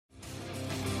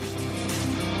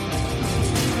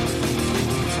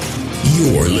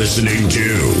You're listening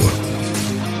to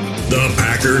the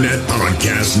Packernet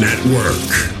Podcast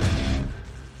Network.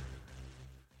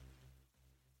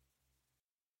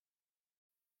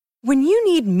 When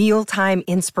you need mealtime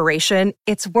inspiration,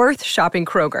 it's worth shopping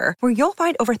Kroger, where you'll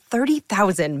find over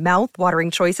 30,000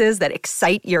 mouth-watering choices that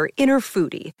excite your inner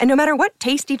foodie. And no matter what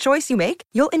tasty choice you make,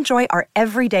 you'll enjoy our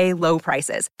everyday low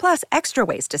prices, plus extra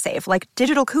ways to save, like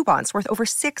digital coupons worth over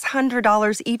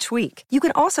 $600 each week. You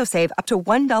can also save up to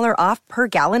 $1 off per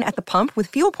gallon at the pump with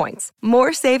fuel points.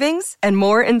 More savings and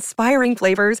more inspiring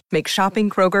flavors make shopping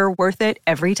Kroger worth it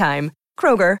every time.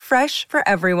 Kroger, fresh for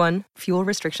everyone. Fuel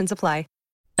restrictions apply.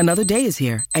 Another day is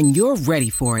here, and you're ready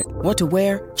for it. What to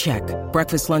wear? Check.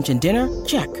 Breakfast, lunch, and dinner?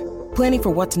 Check. Planning for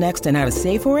what's next and how to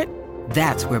save for it?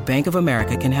 That's where Bank of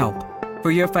America can help. For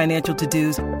your financial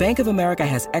to-dos, Bank of America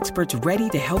has experts ready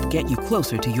to help get you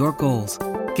closer to your goals.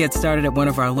 Get started at one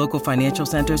of our local financial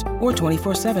centers or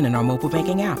 24/7 in our mobile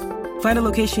banking app. Find a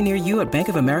location near you at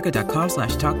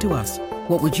bankofamerica.com/talktous.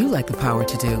 What would you like the power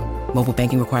to do? Mobile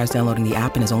banking requires downloading the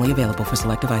app and is only available for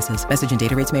select devices. Message and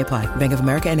data rates may apply. Bank of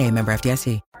America N.A., member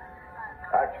FDIC.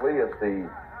 Actually,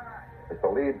 it's the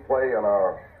lead play in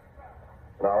our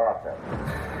offense.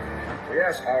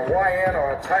 Yes, a YN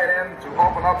or a tight end to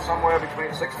open up somewhere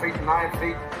between 6 feet and 9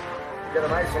 feet. Get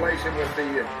an isolation with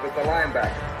the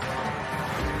linebacker.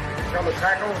 Come to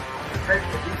tackle, take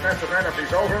the defensive end if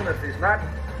he's over him. If he's not,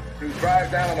 to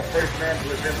drive down on the first man to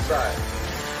his inside.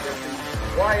 If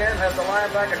the YN has the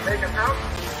linebacker taken out,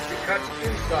 he cuts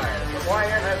inside. If the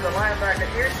YN has the linebacker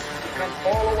in, he comes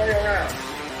all the way around.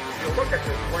 If you look at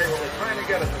this play, what we're trying to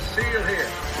get is a seal here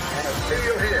and a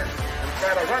seal here, and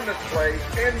try to run this play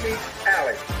in the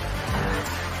alley.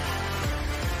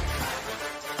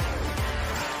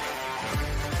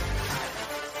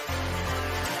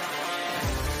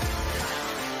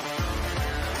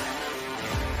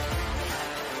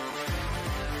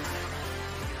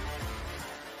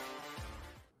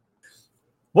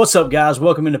 What's up, guys?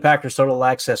 Welcome into Packers Total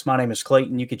Access. My name is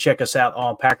Clayton. You can check us out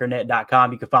on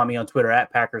Packernet.com. You can find me on Twitter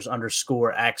at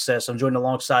Packers_access. I'm joined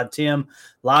alongside Tim,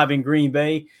 live in Green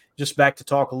Bay. Just back to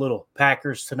talk a little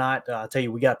Packers tonight. I tell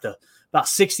you, we got about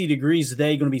 60 degrees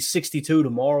today, going to be 62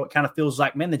 tomorrow. It kind of feels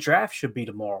like, man, the draft should be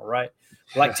tomorrow, right?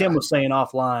 Like Tim was saying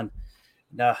offline,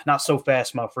 not so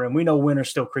fast, my friend. We know winter's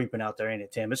still creeping out there, ain't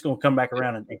it, Tim? It's going to come back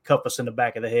around and cuff us in the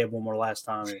back of the head one more last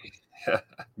time.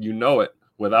 You know it,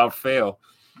 without fail.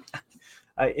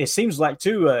 It seems like,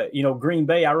 too, Green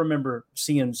Bay, I remember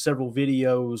seeing several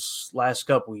videos last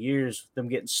couple of years, them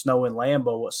getting snow in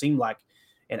Lambeau, what seemed like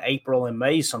in April and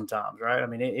May sometimes, right? I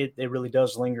mean, it really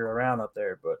does linger around up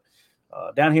there. But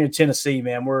down here in Tennessee,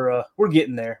 man, we're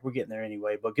getting there. We're getting there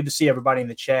anyway. But good to see everybody in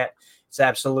the chat. It's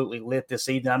absolutely lit this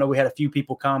evening. I know we had a few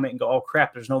people comment and go, oh,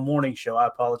 crap, there's no morning show. I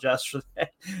apologize for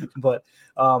that. But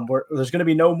there's going to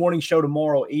be no morning show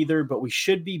tomorrow either, but we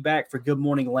should be back for Good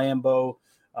Morning Lambeau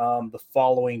the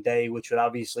following day, which would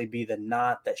obviously be the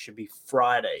 9th. That should be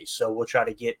Friday. So we'll try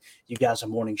to get you guys a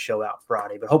morning show out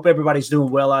Friday. But hope everybody's doing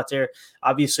well out there.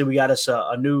 Obviously, we got us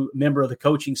a new member of the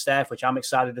coaching staff, which I'm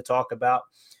excited to talk about.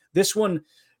 This one,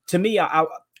 to me, I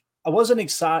wasn't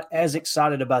as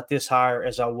excited about this hire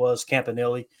as I was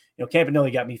Campanelli.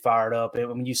 Campanelli got me fired up. And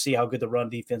when you see how good the run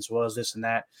defense was, this and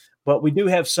that. But we do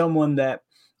have someone that,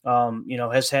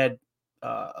 has had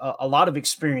a lot of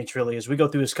experience, really, as we go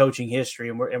through his coaching history.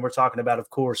 And we're talking about, of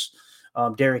course,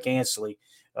 Derrick Ansley,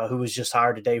 who was just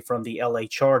hired today from the LA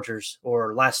Chargers,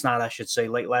 or last night, I should say.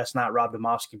 Late last night, Rob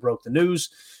Demovsky broke the news.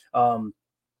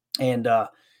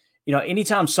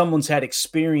 Anytime someone's had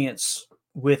experience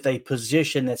with a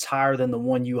position that's higher than the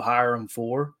one you hire them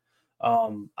for,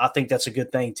 I think that's a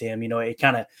good thing, Tim.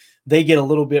 They get a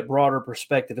little bit broader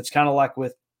perspective. It's kind of like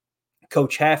with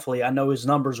Coach Hafley. I know his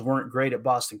numbers weren't great at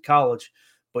Boston College,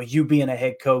 but you being a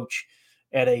head coach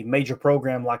at a major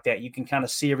program like that, you can kind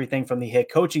of see everything from the head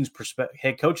coach's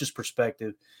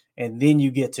perspective, and then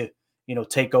you get to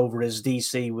take over as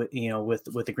DC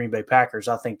with the Green Bay Packers.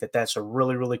 I think that's a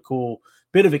really, really cool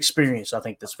bit of experience. I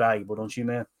think that's valuable, don't you,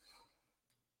 man?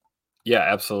 Yeah,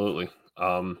 absolutely.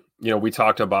 We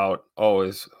talked about,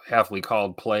 is Hafley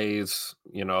called plays?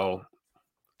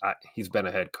 He's been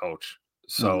a head coach.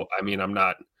 So, I mean, I'm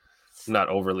not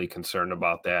overly concerned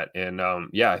about that. And,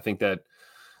 I think that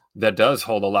does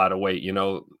hold a lot of weight.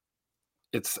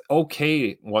 It's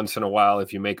okay once in a while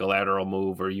if you make a lateral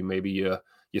move, or you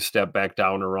step back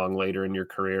down or wrong later in your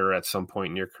career, at some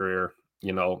point in your career.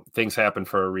 Things happen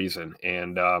for a reason.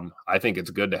 And I think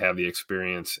it's good to have the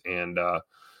experience. And,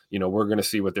 we're going to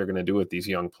see what they're going to do with these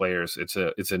young players. It's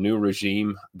a new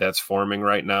regime that's forming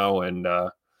right now. And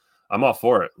I'm all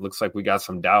for it. Looks like we got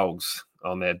some dogs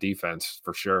on that defense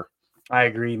for sure. I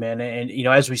agree, man. And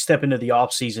as we step into the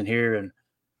offseason here and,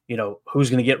 who's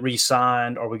going to get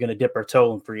re-signed? Are we going to dip our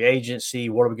toe in free agency?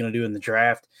 What are we going to do in the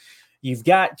draft? You've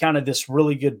got kind of this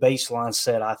really good baseline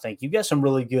set, I think. You've got some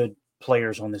really good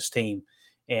players on this team,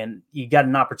 and you got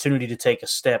an opportunity to take a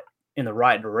step in the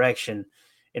right direction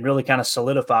and really kind of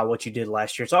solidify what you did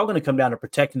last year. It's all going to come down to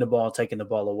protecting the ball and taking the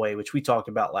ball away, which we talked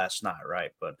about last night,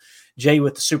 right? But Jay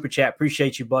with the super chat,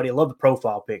 appreciate you, buddy. I love the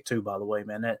profile pic too, by the way,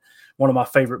 man. That one of my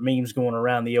favorite memes going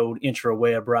around the old intro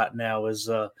web right now is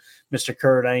Mr.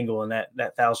 Kurt Angle and that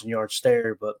 1,000-yard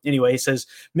stare. But anyway, he says,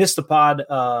 missed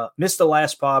the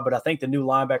last pod, but I think the new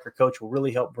linebacker coach will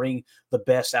really help bring the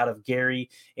best out of Gary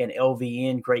and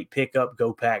LVN. Great pickup.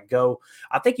 Go Pack, go.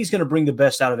 I think he's going to bring the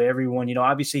best out of everyone.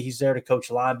 Obviously he's there to coach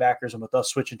linebackers, and with us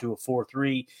switching to a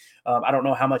 4-3, I don't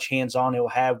know how much hands-on he'll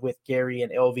have with Gary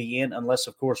and LVN, unless,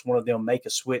 of course, one of them make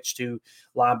a switch to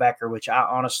linebacker, which I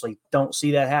honestly don't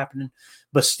see that happening.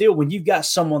 But still, when you've got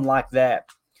someone like that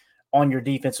on your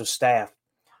defensive staff,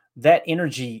 that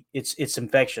energy, it's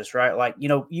infectious, right? Like,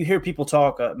 you hear people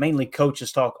talk, mainly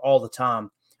coaches talk all the time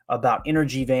about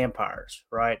energy vampires,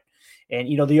 right? And,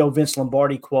 the old Vince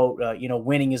Lombardi quote,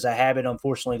 winning is a habit.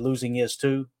 Unfortunately, losing is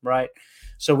too, right?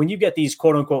 So when you get these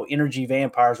quote unquote energy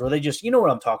vampires where they just, what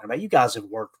I'm talking about. You guys have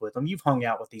worked with them. You've hung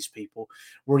out with these people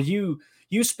where you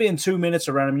spend 2 minutes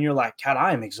around them and you're like, God,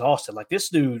 I am exhausted. Like, this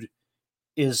dude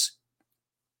is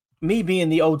me being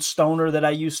the old stoner that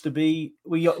I used to be.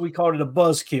 We called it a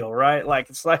buzzkill, right? Like,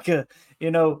 it's like you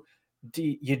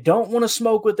don't want to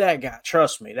smoke with that guy.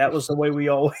 Trust me. That was the way we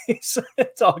always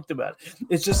talked about it.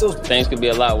 It's just those things could be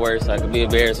a lot worse. I could be a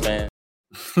Bears fan.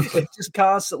 It's just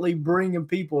constantly bringing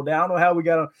people down. I don't know how we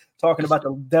got on talking about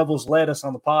the devil's lettuce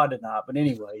on the pod tonight, but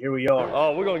anyway, here we are.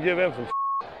 Oh, we're going to give him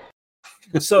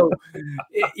some. So,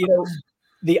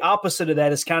 the opposite of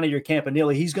that is kind of your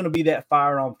Campanile. He's going to be that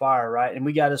fire on fire, right? And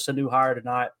we got us a new hire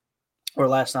tonight, or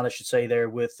last night, I should say, there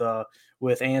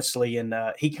with Ansley, and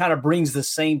he kind of brings the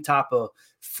same type of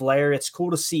flair. It's cool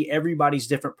to see everybody's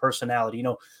different personality.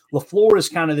 LaFleur is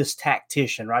kind of this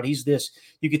tactician, right?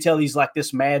 You could tell he's like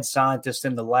this mad scientist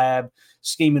in the lab,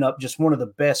 scheming up just one of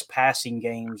the best passing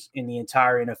games in the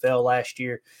entire NFL last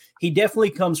year. He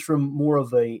definitely comes from more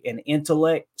of an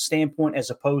intellect standpoint as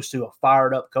opposed to a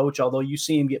fired up coach, although you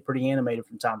see him get pretty animated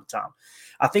from time to time.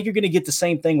 I think you're going to get the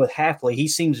same thing with Hafley. He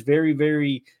seems very,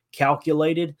 very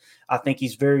calculated. I think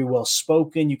he's very well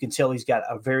spoken. You can tell he's got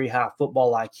a very high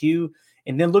football IQ.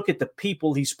 And then look at the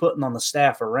people he's putting on the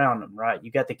staff around him, right?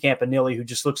 You got the Campanile, who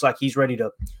just looks like he's ready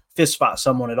to fist fight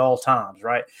someone at all times,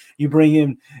 right? You bring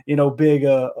in, big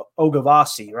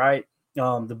Ogavasi, right?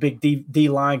 The big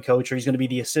D-line coach, or he's going to be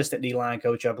the assistant D-line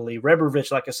coach, I believe.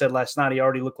 Rebrovich, like I said last night, he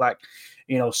already looked like,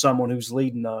 someone who's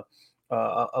leading a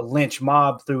lynch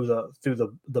mob through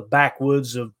the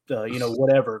backwoods of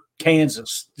whatever,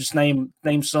 Kansas. Just name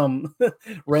some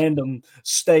random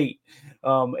state.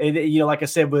 Like I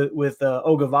said with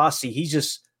Ogavasi, he's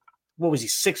just, what was he,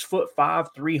 6'5",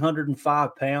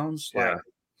 305 pounds. Yeah. Like,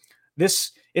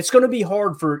 it's going to be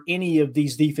hard for any of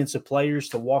these defensive players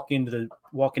to walk into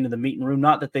the meeting room.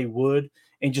 Not that they would,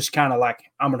 and just kind of like,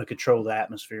 I'm going to control the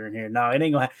atmosphere in here. No, it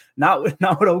ain't going to. Not with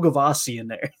Ogavasi in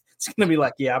there. It's going to be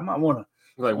like, yeah, I might want to.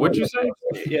 Like, what'd you say?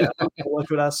 Yeah, what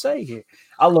would I say here?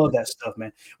 I love that stuff,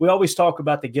 man. We always talk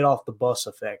about the get off the bus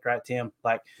effect, right, Tim?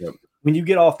 Like, when you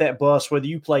get off that bus, whether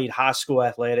you played high school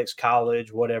athletics,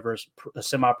 college, whatever,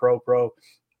 semi-pro, pro,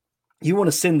 you want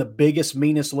to send the biggest,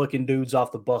 meanest looking dudes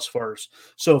off the bus first.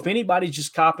 So if anybody's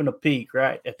just copping a peek,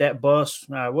 right, at that bus,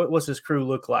 what's this crew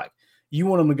look like? You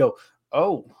want them to go,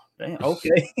 oh, damn,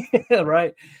 okay,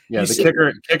 right? Yeah,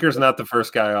 the kicker's not the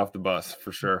first guy off the bus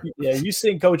for sure. Yeah, you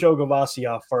send Coach Ogavasi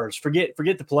off first. Forget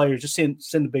the players. Just send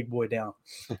the big boy down,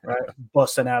 right?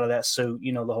 Busting out of that suit,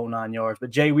 the whole 9 yards.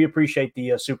 But Jay, we appreciate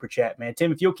the super chat, man.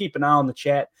 Tim, if you'll keep an eye on the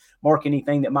chat, mark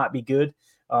anything that might be good.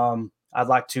 I'd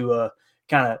like to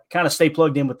kind of stay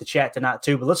plugged in with the chat tonight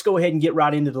too. But let's go ahead and get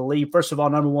right into the lead. First of all,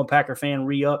 number one Packer fan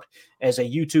re-upped as a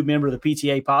YouTube member of the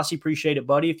PTA Posse. Appreciate it,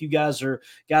 buddy. If you guys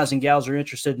and gals are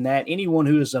interested in that, anyone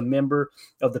who is a member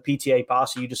of the PTA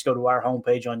Posse, you just go to our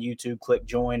homepage on YouTube, click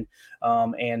join,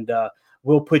 and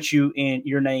we'll put your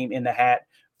name in the hat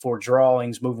for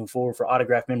drawings moving forward for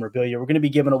autographed memorabilia. We're going to be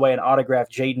giving away an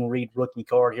autographed Jaden Reed rookie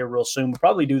card here real soon. We'll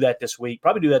probably do that this week.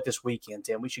 Probably do that this weekend,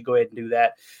 Tim. We should go ahead and do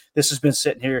that. This has been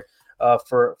sitting here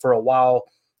for a while.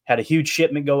 Had a huge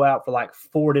shipment go out for like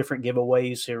 4 different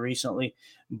giveaways here recently,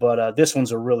 but this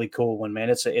one's a really cool one, man.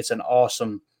 It's an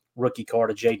awesome rookie card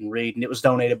of Jaden Reed, and it was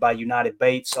donated by United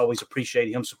Bates. Always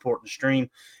appreciate him supporting the stream,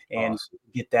 and awesome.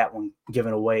 Get that one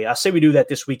given away. I say we do that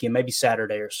this weekend, maybe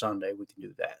Saturday or Sunday. We can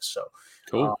do that. So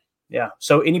cool. Yeah.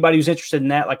 So anybody who's interested in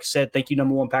that, like I said, thank you,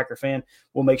 number one Packer fan.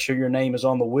 We'll make sure your name is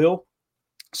on the will,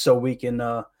 so we can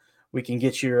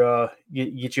get your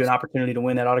get you an opportunity to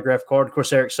win that autograph card. Of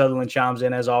course, Eric Sutherland chimes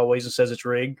in as always and says it's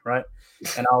rigged, right?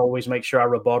 And I always make sure I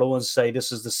rebuttal and say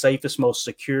this is the safest, most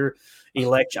secure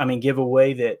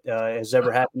giveaway that has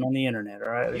ever happened on the internet. All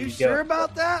right, you sure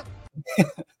about that?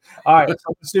 All right,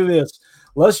 so let's do this.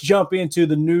 Let's jump into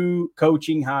the new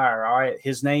coaching hire. All right,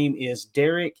 his name is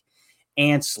Derrick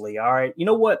Ansley. All right, you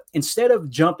know what? Instead of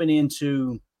jumping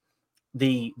into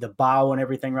the bio and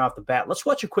everything right off the bat, let's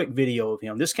watch a quick video of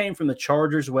him. This came from the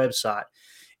Chargers website,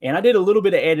 and I did a little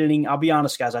bit of editing. I'll be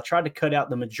honest, guys. I tried to cut out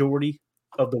the majority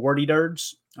of the wordy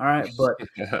dirds. All right, but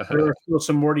there are still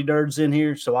some wordy dirds in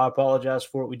here, so I apologize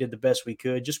for it. We did the best we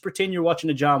could. Just pretend you're watching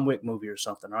a John Wick movie or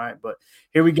something. All right, but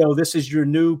here we go. This is your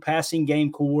new passing game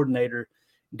coordinator,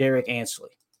 Derrick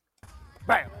Ansley.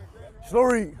 Bam, slow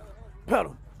read,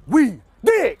 pedal, weave,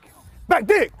 dig, back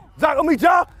dig. Zach on me,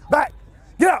 y'all. Back,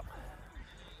 get up.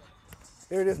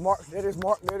 There it is, Mark. There it is,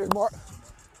 Mark. There it is, Mark.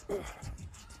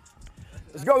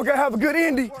 Let's go. We gotta have a good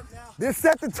ending. This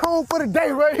set the tone for the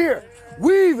day right here.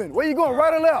 Weaving. Where you going?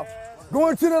 Right or left?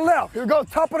 Going to the left. Here we go.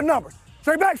 Top of the numbers.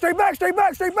 Straight back, straight back, straight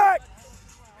back, straight back.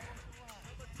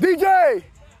 DJ,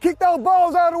 kick those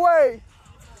balls out of the way.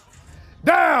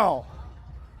 Down.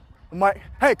 Mike.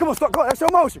 Hey, come on, start. Come on, that's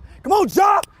your motion. Come on,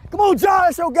 Job. Come on, Job.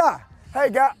 That's your guy. Hey,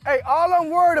 guy. Hey, all I'm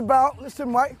worried about,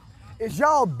 listen, Mike, is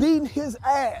y'all beating his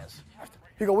ass.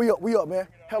 Here we go. We up, man.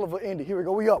 Hell of an ending. Here we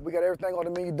go. We up. We got everything on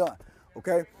the menu done.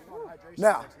 Okay.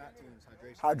 Now,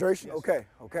 hydration. Okay.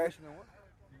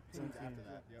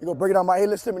 You gonna break it down my head.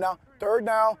 Listen to me now. Third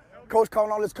down. Coach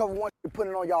calling all this cover one.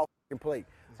 Putting it on y'all plate.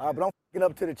 All right, but I'm get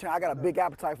up to the channel. I got a big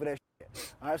appetite for that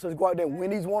shit. All right, so let's go out there and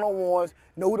win these one-on-ones.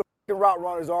 Know who the route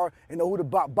runners are, and know who the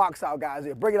box out guys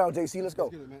are. Break it down, JC. Let's go.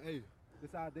 Let's get it, man. Hey,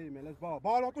 this our day, man. Let's ball.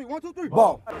 Ball on three. 1, 2, 3.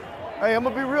 Ball. Hey, I'm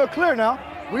gonna be real clear now.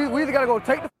 We either gotta go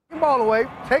take the ball away,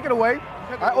 take it away,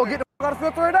 all right, or get the out of the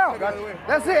field, throw it out.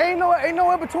 That's it. Ain't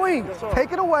no in between.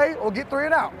 Take it away or get 3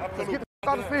 out. Let's get the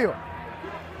out of the field.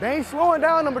 They ain't slowing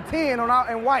down number 10 on out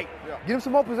and white. Get him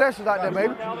some more possessions out there,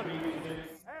 baby. Hey,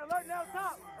 alert now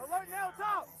top. Alert now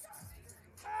top.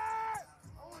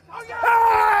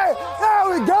 Hey!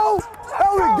 There we go.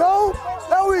 There we go.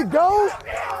 There we go.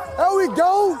 There we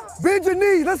go. Bend your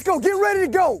knees. Let's go. Get ready to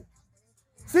go.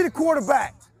 See the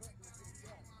quarterback.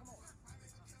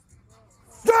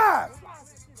 Drive.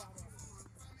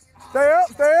 Stay up,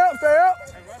 stay up, stay up.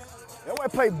 That way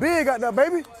play big out there,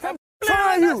 baby.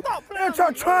 Trying you. They're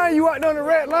trying you out there on the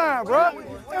red line, bro.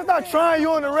 They're not trying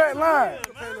you on the red line.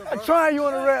 They're trying you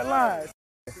on the red line.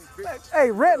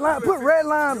 Hey, red line, put red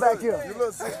line back here.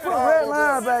 Put red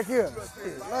line back here.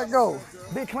 Let go.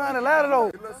 Big climb the ladder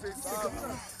though.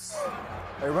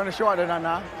 Hey, run the show out there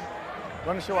now.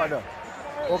 Run the show out there.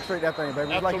 Orchestrate that thing, baby.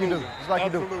 Just like you do. Just like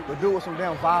you do. But do it with some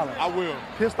damn violence. I will.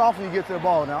 Pissed off when you get to the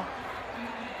ball now.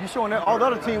 You showing that all the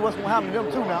other team what's gonna happen to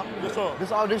them too now. Yes, sir.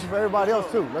 This audition for everybody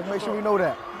else too. Let's make sure we know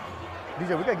that.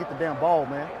 DJ, we gotta get the damn ball,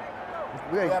 man.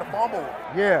 We gotta fumble.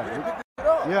 Yeah.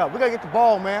 Yeah, we gotta get the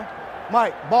ball, man.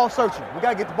 Mike, ball searching. We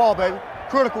gotta get the ball, baby.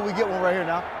 Critical, we get one right here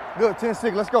now. Good,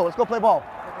 10-6, let's go. Let's go play ball.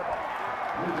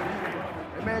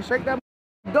 Hey, man, shake that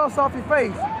dust off your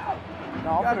face.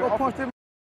 No, you gotta go punch them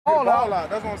ball out.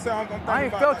 That's what I'm saying. I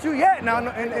ain't felt you yet now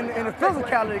in the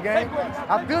physicality game.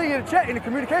 I feel you in the chat in the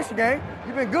communication game.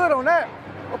 You've been good on that.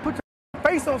 Go put your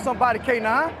face on somebody,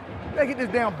 K9. We gotta get this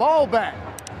damn ball back.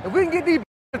 If we can get these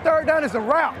the third down, it's a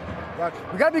route. Gotcha.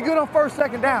 We gotta be good on first,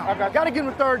 second down. Gotta get them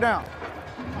the third down.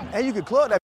 And you can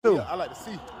club that too. Yeah, I like to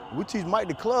see. We teach Mike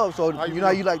the club, so you know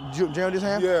how you like jam this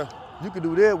hand? Yeah. You can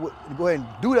do that. Go ahead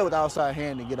and do that with the outside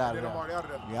hand and get out of there. I'm already out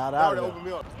of there. Get out of there. Open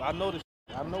me up. I know this.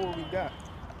 I know what we got.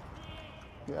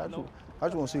 Yeah, I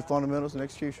just want to see fundamentals and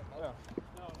execution. Yeah.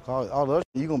 All the other,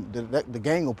 the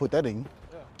gang gonna put that in,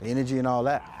 the energy and all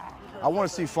that. I want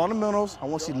to see fundamentals. I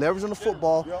want to see leverage on the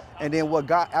football, and then what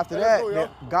God after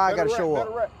that, God got to show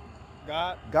up.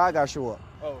 God got to show up.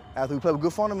 Oh. After we play with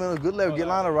good fundamentals, good leverage, get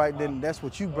line right, then that's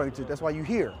what you bring to. That's why you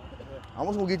here. I'm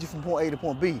just gonna get you from point A to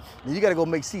point B. Then you got to go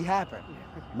make C happen.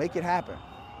 Make it happen.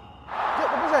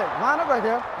 What's that? Line up right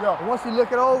there. Yeah. And once he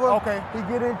look it over, okay, he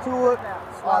get into it.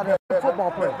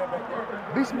 Football player.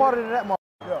 Be smarter than that, mother.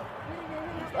 Yeah.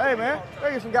 Hey man,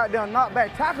 they get some goddamn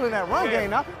knockback tackle in that run game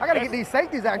now. I gotta get these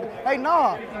safeties out. Hey,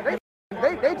 nah,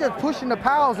 they just pushing the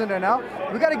pals in there now.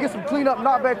 We gotta get some clean up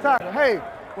knockback tackle. Hey,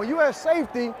 when you at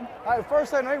safety,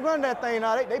 first second they run that thing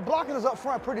now. They blocking us up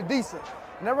front pretty decent,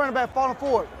 and they're running back falling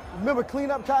forward. Remember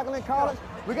clean up tackle in college?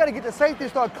 We gotta get the safety to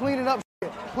start cleaning up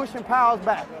shit, pushing pals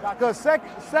back. Because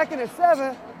second and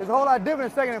 7 is a whole lot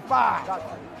different than second and 5.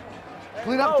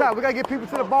 Clean up tackle. We got to get people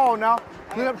to the ball now.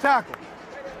 Clean up tackle.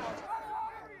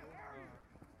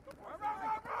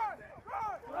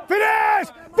 Finish!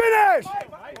 Finish!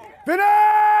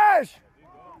 Finish!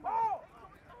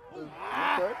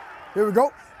 Here we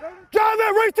go. Drive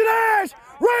that race to the edge!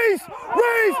 Race!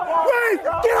 Race! Race!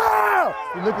 Get out!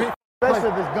 You look at especially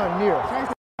if it's gun near. Change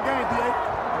the game, DA.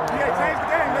 DA, change the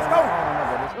game. Let's go.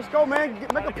 Let's go, man.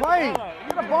 Make a play.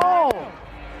 Get the ball.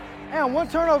 Man, one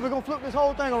turnover is going to flip this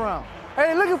whole thing around. Hey,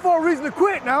 they're looking for a reason to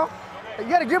quit now. You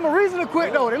got to give them a reason to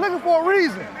quit, though. They're looking for a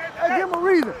reason. Hey, give them a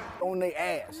reason. On their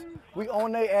ass. We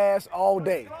on their ass all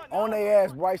day. On their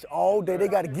ass, Bryce, all day. They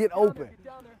got to get open.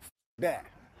 That.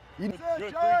 Hey!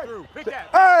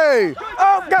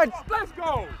 Oh, God! Let's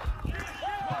go!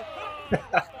 Hey,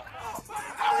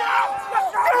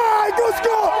 go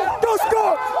score! Go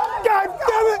score! God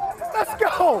damn it! Let's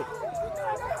go!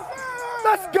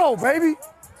 Let's go, baby!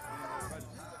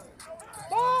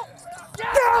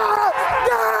 Yeah!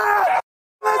 Yeah!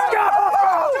 Let's go!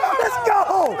 Let's go!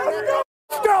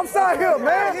 Let's go outside here,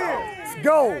 man! Let's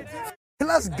go!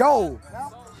 Let's go!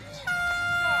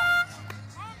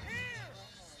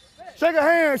 Shake a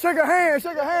hand, shake a hand,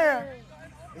 shake a hand.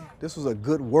 This was a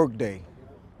good work day,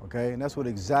 okay? And that's what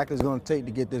exactly it's going to take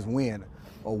to get this win.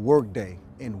 A work day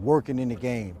and working in the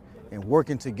game and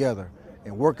working together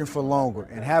and working for longer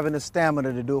and having the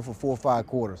stamina to do it for 4 or 5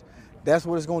 quarters. That's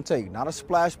what it's going to take. Not a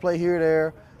splash play here or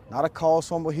there, not a call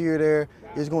somewhere here or there.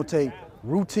 It's going to take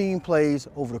routine plays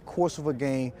over the course of a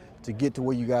game to get to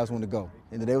where you guys want to go.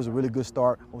 And today was a really good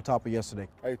start on top of yesterday.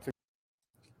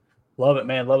 Love it,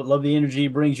 man. Love the energy he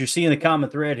brings. You're seeing the common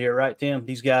thread here, right, Tim?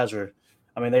 These guys are,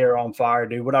 they are on fire,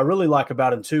 dude. What I really like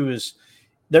about him, too, is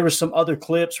there were some other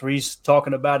clips where he's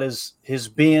talking about his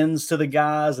bends to the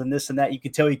guys and this and that. You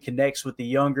can tell he connects with the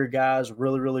younger guys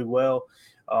really, really well.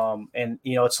 And,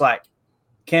 it's like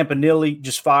Campanile,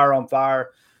 just fire on fire.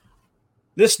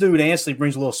 This dude, Ansley,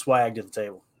 brings a little swag to the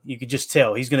table. You could just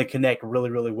tell he's going to connect really,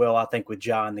 really well, I think, with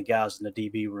Ja and the guys in the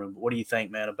DB room. But what do you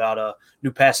think, man, about a new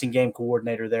passing game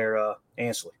coordinator there,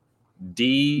 Ansley?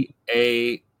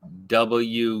 DAWG.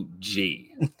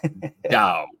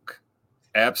 Dog.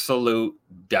 Absolute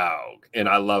dog. And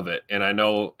I love it. And I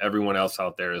know everyone else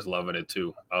out there is loving it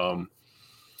too.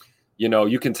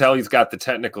 You can tell he's got the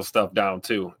technical stuff down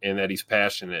too, and that he's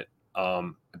passionate.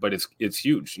 But it's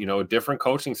huge, a different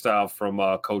coaching style from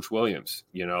Coach Williams.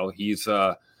 He's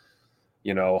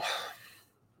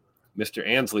Mr.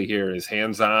 Ansley here is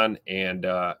hands-on and,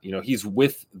 he's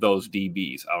with those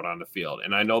DBs out on the field.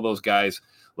 And I know those guys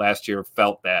last year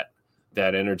felt that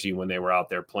energy when they were out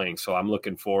there playing. So I'm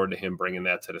looking forward to him bringing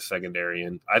that to the secondary.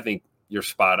 And I think you're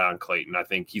spot on, Clayton. I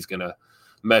think he's going to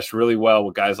mesh really well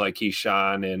with guys like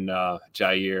Keyshawn and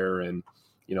Jair and,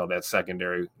 that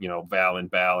secondary, Val and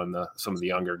some of the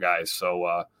younger guys.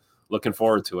 So looking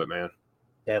forward to it, man.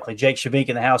 Definitely. Jake Shavink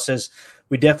in the house says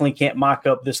we definitely can't mock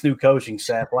up this new coaching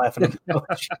staff. Laughing at the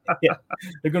coach. Yeah,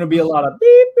 there's going to be a lot of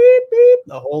beep, beep, beep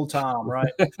the whole time,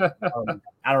 right?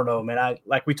 I don't know, man.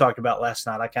 Like we talked about last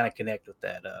night, I kind of connect with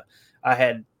that. I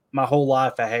had my whole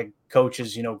life, I had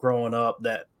coaches, growing up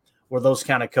that were those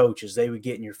kind of coaches. They would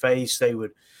get in your face.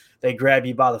 They'd grab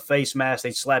you by the face mask.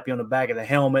 They'd slap you on the back of the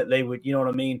helmet. They would, you know what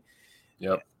I mean?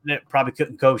 Yep. They probably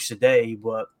couldn't coach today,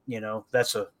 but,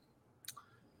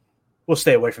 we'll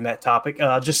stay away from that topic.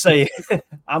 I'll just say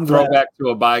I'm glad. Throw back to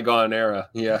a bygone era.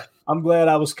 Yeah. I'm glad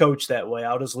I was coached that way.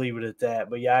 I'll just leave it at that.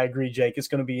 But, yeah, I agree, Jake. It's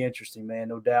going to be interesting, man,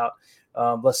 no doubt.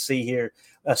 Let's see here.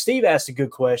 Steve asked a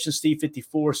good question.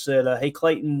 Steve54 said, hey,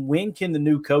 Clayton, when can the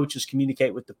new coaches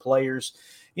communicate with the players?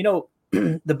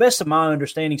 The best of my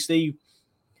understanding, Steve,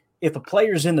 if a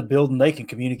player's in the building, they can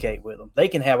communicate with them. They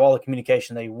can have all the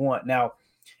communication they want. Now,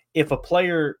 if a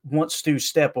player wants to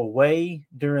step away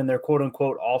during their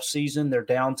quote-unquote off-season, their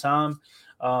downtime,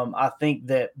 I think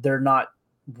that they're not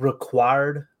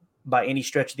required by any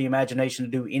stretch of the imagination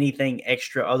to do anything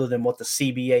extra other than what the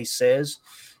CBA says.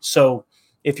 So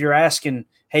if you're asking,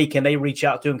 hey, can they reach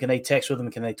out to them? Can they text with them?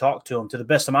 Can they talk to them? To the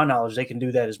best of my knowledge, they can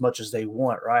do that as much as they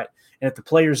want, right? And if the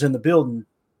player's in the building,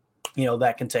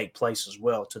 that can take place as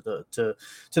well to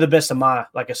the best of my,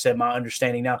 like I said, my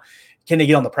understanding. Now, can they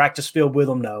get on the practice field with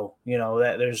them? No,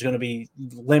 that there's going to be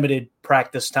limited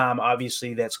practice time.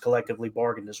 Obviously that's collectively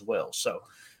bargained as well. So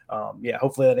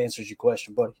hopefully that answers your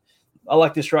question, buddy. I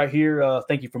like this right here.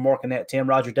 Thank you for marking that, Tim.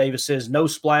 Roger Davis says, no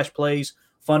splash plays,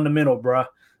 fundamental, bruh.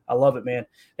 I love it, man.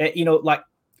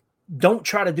 Don't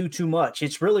try to do too much.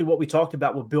 It's really what we talked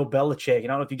about with Bill Belichick. And I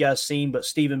don't know if you guys seen, but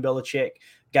Stephen Belichick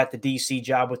got the DC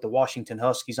job with the Washington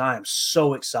Huskies. I am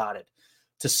so excited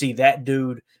to see that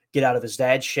dude get out of his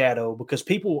dad's shadow, because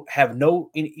people have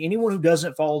anyone who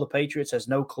doesn't follow the Patriots has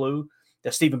no clue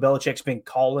that Stephen Belichick's been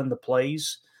calling the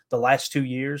plays the last 2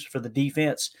 years for the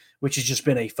defense, which has just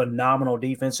been a phenomenal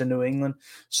defense in New England.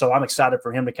 So I'm excited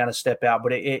for him to kind of step out.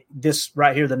 But this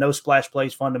right here, the no splash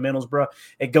plays fundamentals, bro,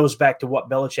 it goes back to what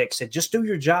Belichick said. Just do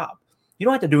your job. You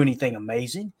don't have to do anything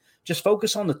amazing. Just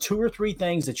focus on the 2 or 3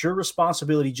 things that's your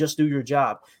responsibility. Just do your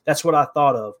job. That's what I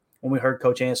thought of when we heard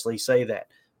Coach Ansley say that,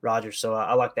 Roger. So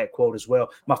I like that quote as well.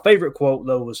 My favorite quote,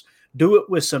 though, was do it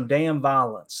with some damn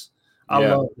violence. I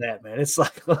love that, man. It's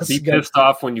like, let's be pissed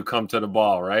off when you come to the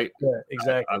ball, right? Yeah,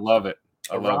 exactly. I love it.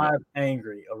 Arrive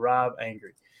angry.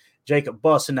 Jacob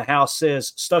Buss in the house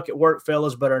says, stuck at work,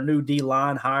 fellas, but our new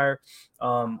D-line hire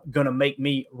gonna make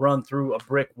me run through a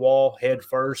brick wall head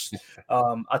first.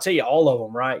 I'll tell you all of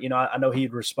them, right? You know, I know he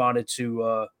had responded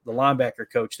to the linebacker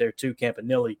coach there too,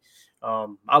 Campanelli.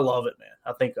 I love it, man.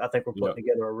 I think we're putting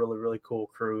together a really, really cool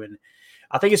crew, and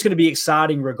I think it's going to be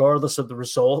exciting regardless of the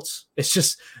results. It's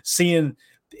just seeing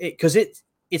it because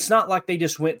it's not like they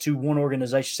just went to one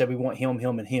organization, said we want him,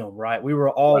 and him, right? We were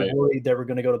all worried they were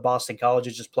going to go to Boston College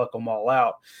and just pluck them all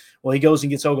out. Well, he goes and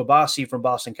gets Ogabasi from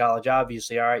Boston College,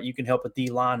 obviously. All right, you can help with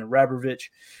D-line and Rabrovich.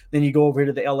 Then you go over here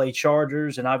to the L.A.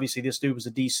 Chargers, and obviously this dude was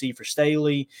a DC for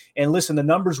Staley. And listen, the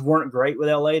numbers weren't great with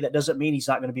L.A. That doesn't mean he's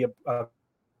not going to be a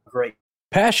great.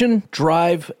 Passion,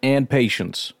 drive, and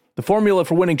patience. The formula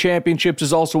for winning championships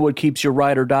is also what keeps your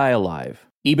ride or die alive.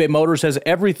 eBay Motors has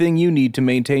everything you need to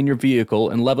maintain your vehicle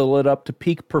and level it up to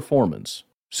peak performance.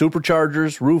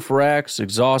 Superchargers, roof racks,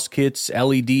 exhaust kits,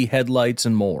 LED headlights,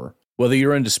 and more. Whether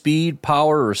you're into speed,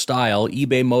 power, or style,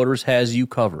 eBay Motors has you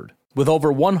covered. With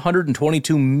over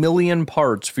 122 million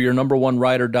parts for your number one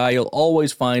ride or die, you'll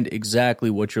always find exactly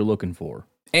what you're looking for.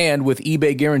 And with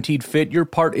eBay Guaranteed Fit, your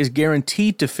part is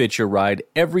guaranteed to fit your ride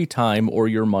every time or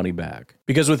your money back.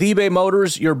 Because with eBay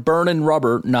Motors, you're burning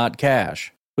rubber, not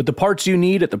cash. With the parts you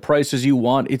need at the prices you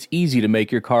want, it's easy to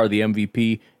make your car the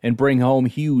MVP and bring home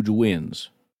huge wins.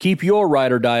 Keep your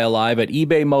ride or die alive at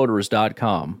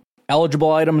ebaymotors.com.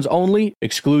 Eligible items only,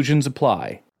 exclusions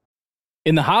apply.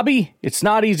 In the hobby, it's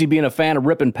not easy being a fan of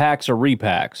ripping packs or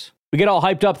repacks. We get all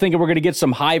hyped up thinking we're going to get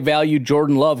some high-value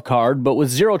Jordan Love card, but with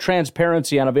zero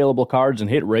transparency on available cards and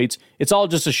hit rates, it's all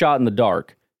just a shot in the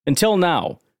dark. Until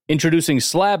now, introducing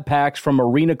slab packs from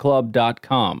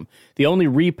arenaclub.com, the only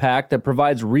repack that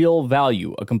provides real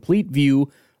value, a complete view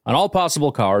on all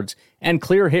possible cards, and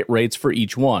clear hit rates for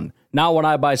each one. Now when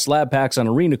I buy slab packs on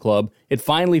Arena Club, it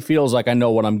finally feels like I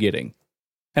know what I'm getting.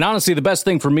 And honestly, the best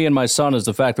thing for me and my son is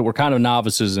the fact that we're kind of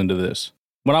novices into this.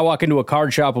 When I walk into a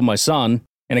card shop with my son,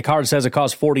 and a card says it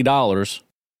costs $40,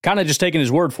 kind of just taking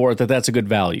his word for it that that's a good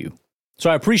value. So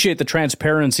I appreciate the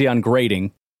transparency on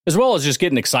grading, as well as just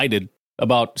getting excited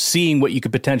about seeing what you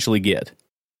could potentially get.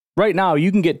 Right now,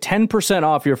 you can get 10%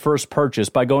 off your first purchase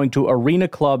by going to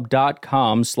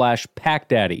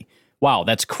arenaclub.com/packdaddy. Wow,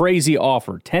 that's crazy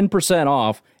offer. 10%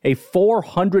 off a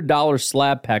 $400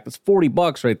 slab pack. That's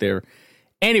 $40 right there.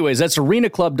 Anyways, that's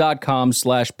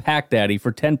arenaclub.com/packdaddy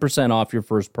for 10% off your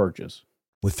first purchase.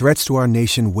 With threats to our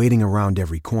nation waiting around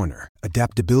every corner,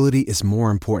 adaptability is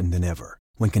more important than ever.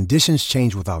 When conditions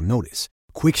change without notice,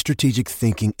 quick strategic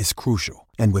thinking is crucial.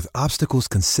 And with obstacles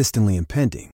consistently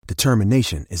impending,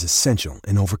 determination is essential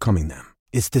in overcoming them.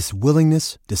 It's this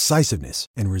willingness, decisiveness,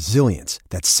 and resilience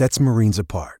that sets Marines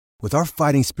apart. With our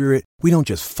fighting spirit, we don't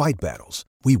just fight battles,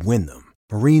 we win them.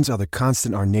 Marines are the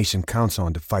constant our nation counts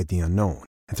on to fight the unknown.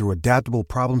 And through adaptable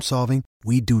problem solving,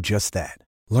 we do just that.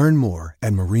 Learn more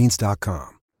at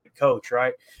marines.com. Coach,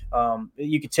 right?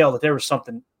 You could tell that there was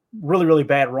something really, really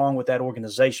bad wrong with that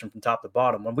organization from top to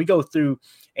bottom. When we go through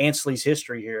Ansley's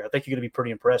history here, I think you're going to be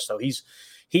pretty impressed, though.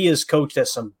 He has coached at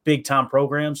some big-time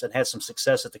programs and had some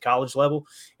success at the college level,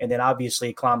 and then obviously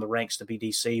he climbed the ranks to be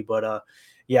DC. But,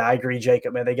 yeah, I agree,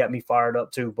 Jacob, man. They got me fired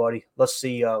up too, buddy. Let's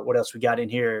see what else we got in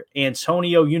here.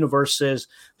 Antonio Universe says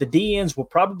the D-ends will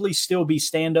probably still be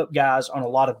stand-up guys on a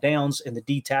lot of downs, and the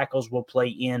D-tackles will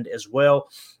play end as well.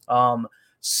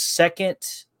 Second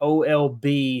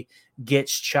OLB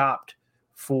gets chopped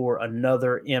for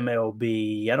another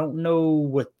MLB. I don't know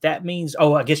what that means.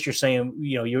 Oh, I guess you're saying,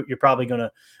 you're probably going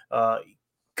to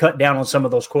cut down on some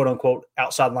of those quote unquote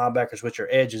outside linebackers, which are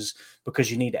edges, because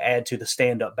you need to add to the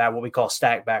stand-up back, what we call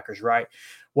stack backers, right?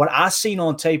 What I seen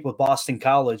on tape with Boston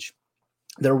College,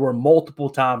 there were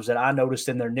multiple times that I noticed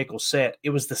in their nickel set,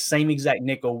 it was the same exact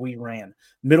nickel we ran.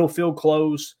 Middle field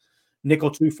close,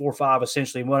 nickel 2-4-5,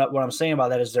 essentially. What I'm saying by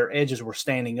that is their edges were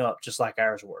standing up just like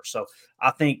ours were. So I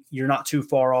think you're not too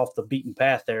far off the beaten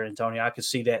path there, Antonio. I could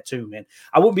see that too, man.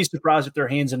 I wouldn't be surprised if their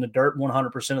hands in the dirt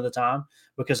 100% of the time,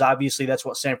 because obviously that's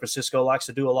what San Francisco likes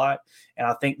to do a lot. And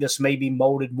I think this may be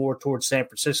molded more towards San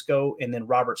Francisco and then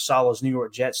Robert Saleh's New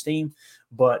York Jets team.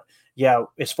 But yeah,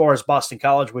 as far as Boston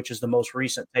College, which is the most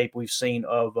recent tape we've seen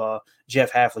of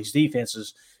Jeff Hafley's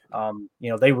defenses,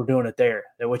 they were doing it there,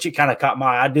 which it kind of caught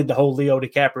my eye. I did the whole Leo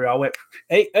DiCaprio. I went,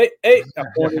 hey. I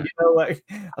pointed, like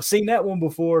I've seen that one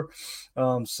before.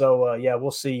 Yeah,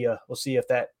 we'll see. We'll see if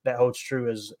that holds true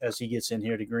as he gets in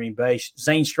here to Green Bay.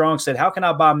 Zane Strong said, "How can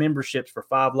I buy memberships for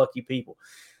 5 lucky people?"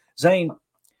 Zane,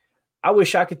 I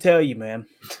wish I could tell you, man,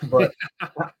 but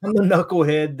I'm the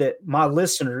knucklehead that my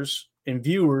listeners and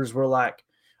viewers were like,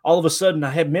 all of a sudden I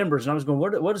had members and I was going,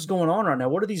 what is going on right now?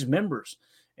 What are these members?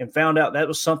 And found out that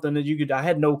was something that you could, I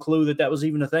had no clue that was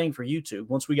even a thing for YouTube.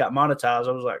 Once we got monetized,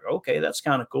 I was like, okay, that's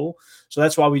kind of cool. So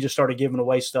that's why we just started giving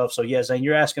away stuff. So yeah, Zane,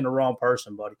 you're asking the wrong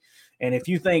person, buddy. And if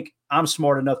you think I'm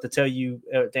smart enough to tell you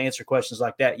to answer questions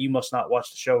like that, you must not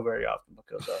watch the show very often,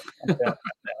 because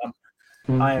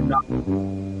I am not.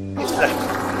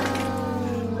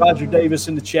 Roger Davis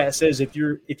in the chat says, if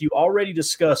you already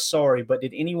discussed, sorry, but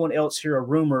did anyone else hear a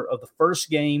rumor of the first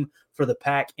game for the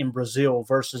Pack in Brazil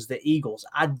versus the Eagles?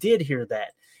 I did hear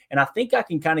that. And I think I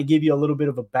can kind of give you a little bit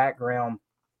of a background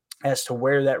as to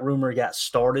where that rumor got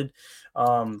started.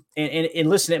 And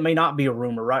listen, it may not be a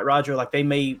rumor, right, Roger? Like, they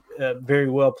may very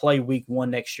well play week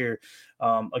 1 next year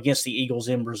against the Eagles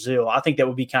in Brazil. I think that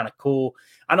would be kind of cool.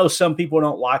 I know some people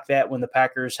don't like that when the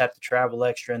Packers have to travel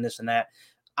extra and this and that.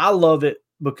 I love it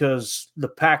because the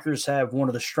Packers have one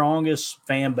of the strongest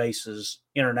fan bases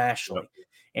internationally. Yep.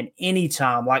 And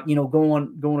anytime, like,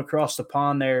 going across the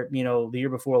pond there, the year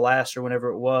before last or whenever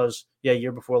it was,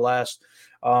 year before last,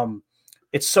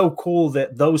 it's so cool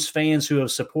that those fans who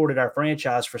have supported our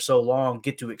franchise for so long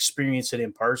get to experience it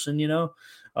in person,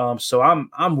 So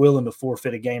I'm willing to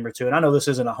forfeit a game or two. And I know this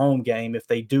isn't a home game if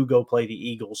they do go play the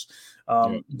Eagles.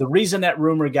 The reason that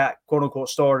rumor got, quote unquote,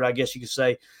 started, I guess you could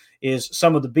say, is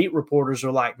some of the beat reporters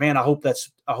are like, man, I hope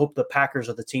the Packers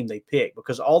are the team they pick,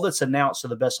 because all that's announced, to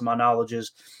the best of my knowledge,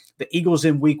 is the Eagles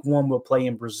in week 1 will play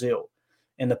in Brazil,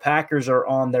 and the Packers are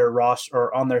on their roster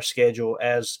or on their schedule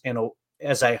as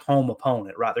a home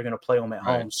opponent, right? They're going to play them at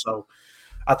home. So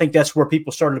I think that's where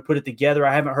people started to put it together.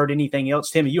 I haven't heard anything else.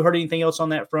 Tim, have you heard anything else on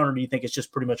that front, or do you think it's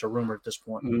just pretty much a rumor at this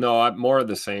point? No, more of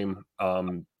the same.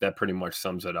 That pretty much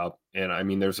sums it up. And I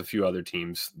mean, there's a few other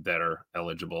teams that are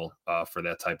eligible for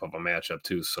that type of a matchup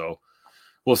too. So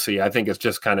we'll see. I think it's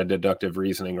just kind of deductive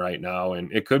reasoning right now,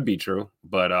 and it could be true,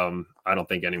 but I don't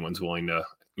think anyone's willing to,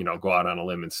 go out on a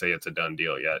limb and say it's a done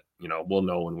deal yet. We'll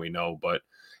know when we know. But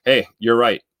hey, you're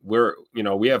right.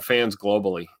 We have fans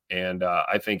globally, and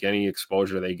I think any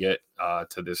exposure they get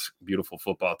to this beautiful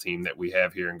football team that we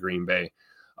have here in Green Bay,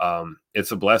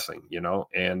 it's a blessing,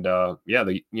 and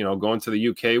going to the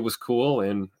UK was cool.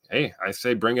 And hey, I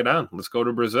say, bring it on. Let's go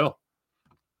to Brazil.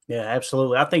 Yeah,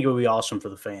 absolutely. I think it would be awesome for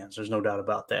the fans. There's no doubt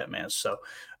about that, man. So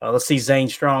let's see, Zane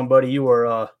Strong, buddy.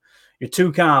 You're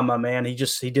too calm, my man. He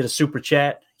did a super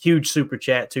chat, huge super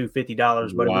chat too,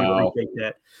 $50, buddy. Wow. We appreciate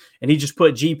that. And he just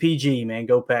put GPG, man.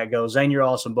 Go Pack, go. Zane, you're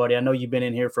awesome, buddy. I know you've been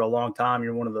in here for a long time.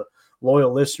 You're one of the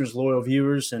loyal listeners, loyal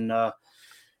viewers, and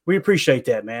we appreciate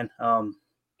that, man. I'm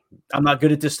not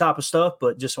good at this type of stuff,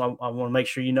 but just I want to make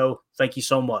sure thank you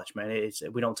so much, man.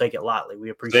 We don't take it lightly. We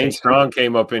appreciate it. Zane Strong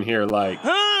came up in here like –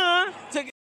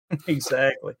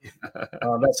 Exactly.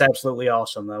 That's absolutely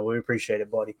awesome, though. We appreciate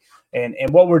it, buddy. And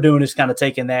what we're doing is kind of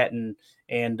taking that and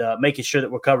making sure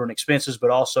that we're covering expenses,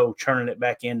 but also turning it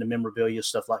back into memorabilia,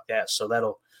 stuff like that. So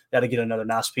that'll get another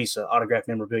nice piece of autographed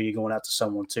memorabilia going out to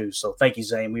someone too. So thank you,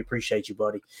 Zane. We appreciate you,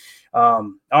 buddy.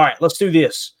 All right, let's do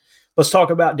this. Let's talk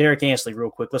about Derrick Ansley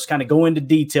real quick. Let's kind of go into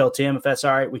detail, Tim, if that's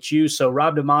all right with you. So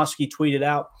Rob Demoski tweeted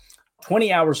out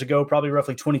 20 hours ago, probably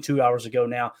roughly 22 hours ago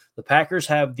now, the Packers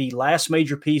have the last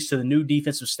major piece to the new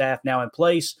defensive staff now in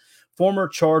place. Former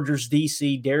Chargers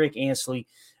DC Derrick Ansley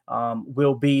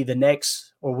will be the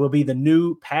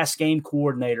new pass game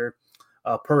coordinator.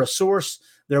 Per a source,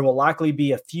 there will likely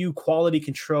be a few quality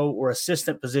control or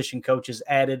assistant position coaches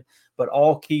added, but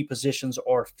all key positions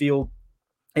are filled.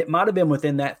 It might have been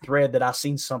within that thread that I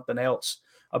seen something else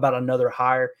about another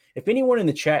hire. If anyone in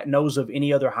the chat knows of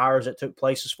any other hires that took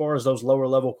place as far as those lower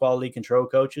level quality control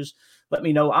coaches, let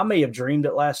me know. I may have dreamed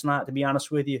it last night, to be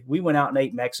honest with you. We went out and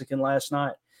ate Mexican last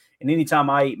night. And anytime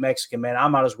I eat Mexican, man, I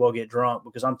might as well get drunk,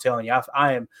 because I'm telling you,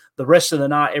 I am the rest of the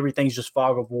night, everything's just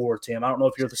fog of war, Tim. I don't know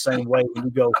if you're the same way when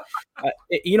you go.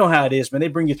 You know how it is, man. They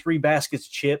bring you 3 baskets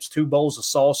of chips, 2 bowls of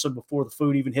salsa before the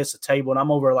food even hits the table. And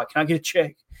I'm over like, can I get a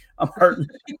check? I'm hurting.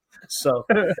 So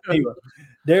anyway,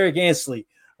 Derrick Ansley.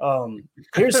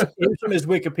 Here's from his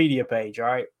Wikipedia page. All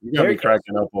right, you gotta be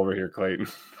cracking up over here, Clayton.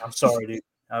 I'm sorry, dude.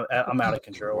 I'm out of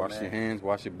control. Wash your hands,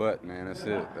 wash your butt, man. That's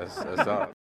it. That's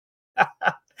all.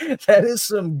 That is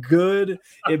some good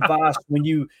advice when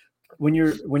when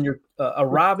you're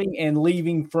arriving and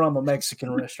leaving from a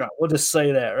Mexican restaurant. We'll just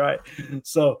say that, right?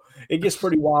 So it gets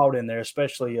pretty wild in there,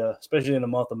 especially in the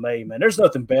month of May, man. There's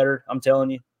nothing better, I'm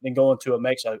telling you, than going to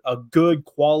a good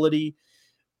quality,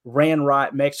 ran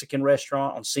right Mexican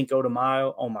restaurant on Cinco de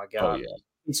Mayo. Oh my God. Oh,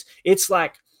 yeah. It's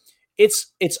like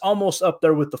it's almost up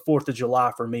there with the 4th of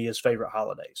July for me as favorite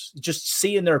holidays. Just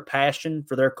seeing their passion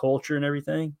for their culture and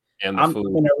everything. And the I'm food.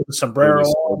 in there with a sombrero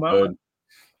So on.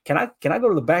 Can I go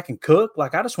to the back and cook?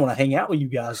 Like, I just want to hang out with you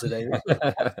guys today.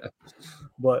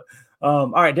 But all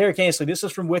right, Derrick Ansley. This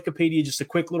is from Wikipedia. Just a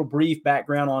quick little brief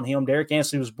background on him. Derrick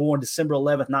Ansley was born December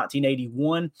 11th,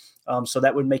 1981. So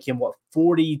that would make him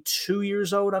 42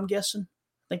 years old, I'm guessing.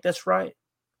 I think that's right.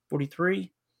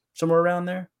 43, somewhere around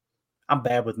there. I'm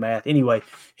bad with math. Anyway,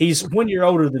 he's 1 year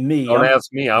older than me. Don't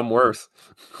ask me. I'm worse.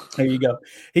 There you go.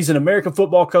 He's an American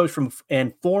football coach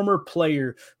and former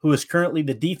player who is currently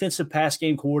the defensive pass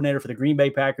game coordinator for the Green Bay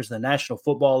Packers in the National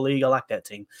Football League. I like that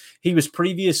team. He was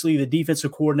previously the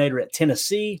defensive coordinator at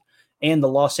Tennessee and the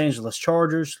Los Angeles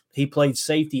Chargers. He played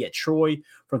safety at Troy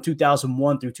from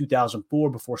 2001 through 2004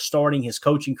 before starting his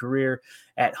coaching career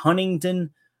at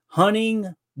Huntingdon,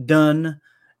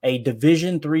 a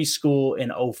Division III school in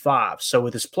 2005. So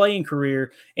with his playing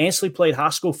career, Ansley played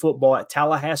high school football at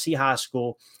Tallahassee High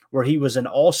School, where he was an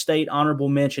All-State honorable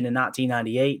mention in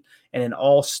 1998 and an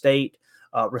All-State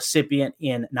recipient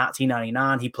in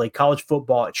 1999. He played college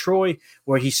football at Troy,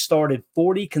 where he started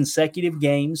 40 consecutive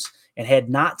games and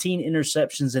had 19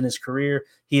 interceptions in his career.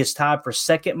 He is tied for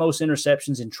second most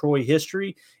interceptions in Troy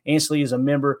history. Ansley is a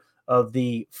member of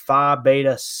the Phi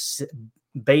Beta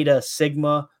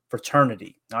Sigma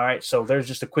fraternity. All right, so there's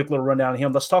just a quick little rundown of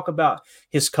him. Let's talk about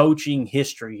his coaching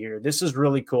history here. This is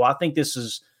really cool. I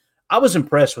was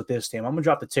impressed with this, Tim. I'm going to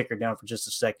drop the ticker down for just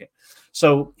a second.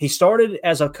 So he started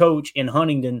as a coach in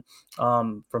Huntingdon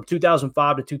from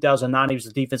 2005 to 2009. He was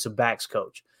the defensive backs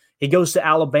coach. He goes to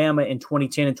Alabama in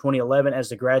 2010 and 2011 as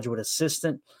the graduate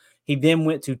assistant. He then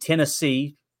went to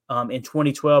Tennessee in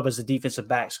 2012 as the defensive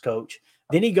backs coach.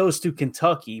 Then he goes to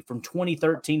Kentucky from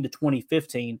 2013 to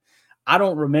 2015. I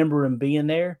don't remember him being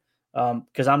there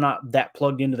because I'm not that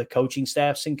plugged into the coaching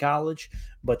staffs in college,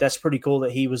 but that's pretty cool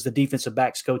that he was the defensive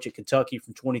backs coach at Kentucky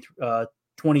from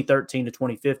 2013 to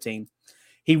 2015.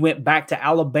 He went back to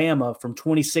Alabama from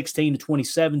 2016 to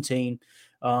 2017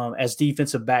 as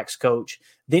defensive backs coach.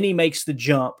 Then he makes the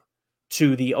jump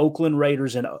to the Oakland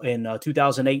Raiders in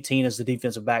 2018 as the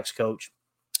defensive backs coach.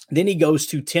 Then he goes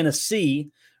to Tennessee,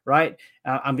 right?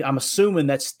 I'm assuming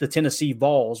that's the Tennessee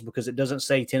Vols because it doesn't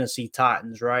say Tennessee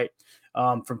Titans, right?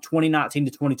 From 2019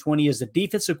 to 2020 as the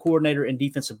defensive coordinator and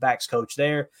defensive backs coach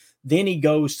there. Then he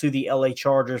goes to the LA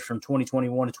Chargers from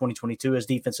 2021 to 2022 as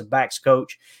defensive backs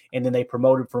coach. And then they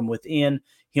promoted from within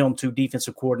him to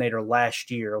defensive coordinator last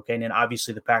year. Okay. And then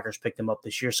obviously the Packers picked him up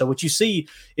this year. So what you see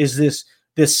is this,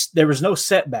 there was no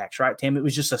setbacks, right, Tim? It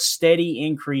was just a steady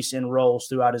increase in roles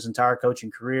throughout his entire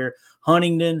coaching career.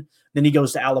 Huntingdon, then he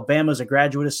goes to Alabama as a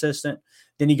graduate assistant.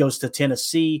 Then he goes to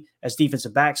Tennessee as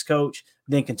defensive backs coach.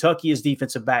 Then Kentucky as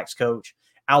defensive backs coach.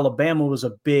 Alabama was a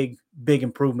big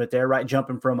improvement there, right?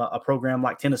 Jumping from a program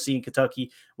like Tennessee and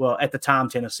Kentucky. Well, at the time,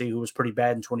 Tennessee, who was pretty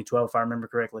bad in 2012, if I remember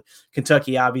correctly.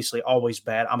 Kentucky, obviously, always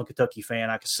bad. I'm a Kentucky fan.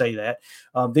 I can say that.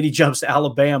 Then he jumps to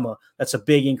Alabama. That's a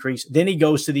big increase. Then he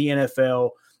goes to the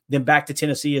NFL, then back to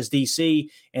Tennessee as DC,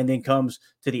 and then comes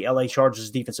to the LA Chargers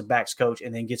as defensive backs coach,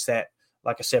 and then gets that,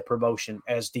 like I said, promotion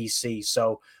as DC.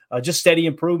 So just steady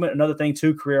improvement. Another thing,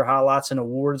 too, career highlights and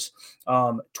awards.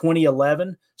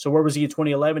 2011. So where was he in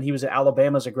 2011? He was at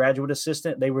Alabama as a graduate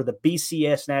assistant. They were the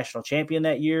BCS national champion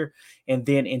that year. And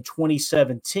then in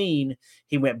 2017,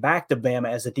 he went back to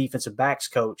Bama as a defensive backs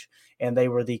coach, and they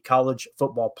were the college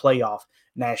football playoff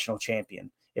national champion,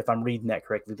 if I'm reading that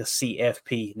correctly, the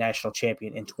CFP national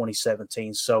champion in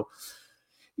 2017. So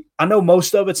I know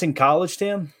most of it's in college,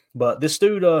 Tim, but this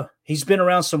dude, he's been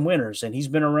around some winners, and he's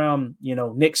been around,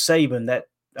 Nick Saban.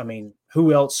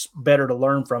 Who else better to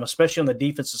learn from, especially on the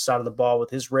defensive side of the ball with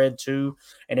his red too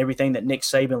and everything that Nick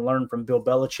Saban learned from Bill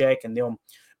Belichick and them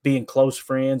being close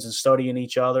friends and studying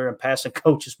each other and passing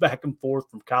coaches back and forth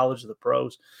from college to the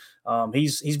pros.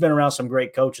 He's been around some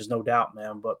great coaches, no doubt,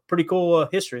 man, but pretty cool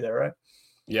history there, right?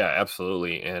 Yeah,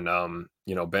 absolutely. And,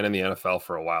 been in the NFL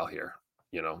for a while here,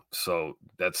 so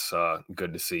that's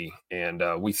good to see. And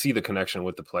we see the connection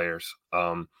with the players.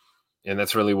 And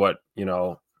that's really what,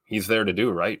 he's there to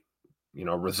do, right?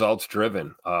 Results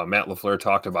driven. Matt LaFleur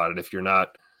talked about it. If you're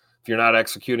not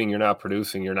executing, you're not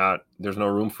producing, there's no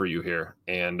room for you here.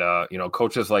 And,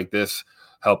 coaches like this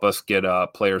help us get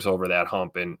players over that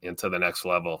hump and into the next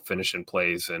level, finishing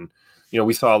plays. And,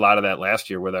 we saw a lot of that last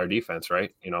year with our defense,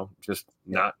 right? Just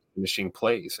not finishing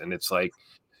plays. And it's like,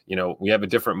 we have a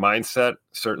different mindset,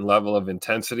 certain level of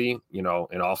intensity, in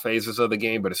all phases of the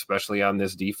game, but especially on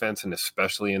this defense and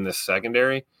especially in this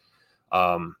secondary.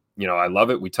 I love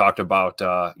it. We talked about,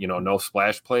 no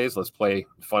splash plays. Let's play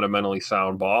fundamentally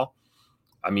sound ball.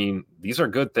 I mean, these are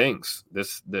good things.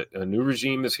 A new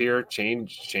regime is here.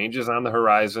 Changes on the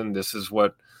horizon. This is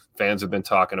what fans have been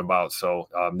talking about. So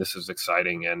this is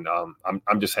exciting, and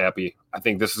I'm just happy. I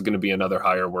think this is going to be another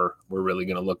hire we're really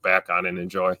going to look back on and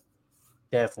enjoy.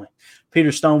 Definitely.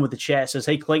 Peter Stone with the chat says,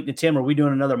 "Hey, Clayton and Tim, are we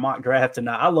doing another mock draft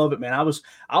tonight?" I love it, man. I was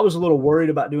a little worried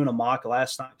about doing a mock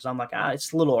last night because I'm like,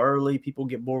 it's a little early. People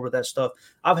get bored with that stuff.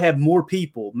 I've had more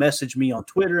people message me on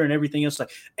Twitter and everything else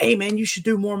like, "Hey, man, you should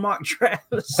do more mock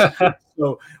drafts."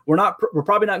 So we're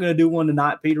probably not going to do one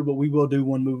tonight, Peter, but we will do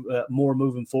one more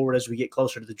moving forward as we get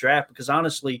closer to the draft. Because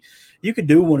honestly, you could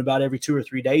do one about every 2 or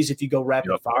 3 days if you go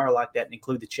rapid fire like that and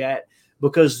include the chat.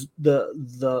 Because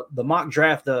the mock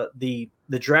draft, the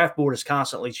draft board is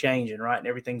constantly changing, right? And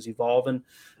everything's evolving.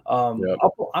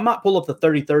 I might pull up the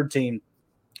 33rd team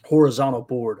horizontal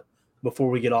board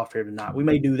before we get off here tonight. We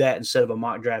may do that instead of a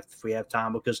mock draft if we have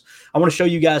time, because I want to show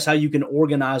you guys how you can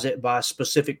organize it by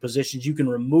specific positions. You can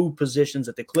remove positions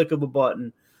at the click of a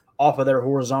button off of their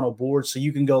horizontal board. So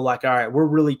you can go like, all right, we're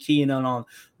really keying in on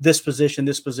this position,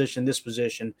 this position, this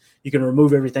position. You can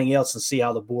remove everything else and see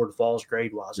how the board falls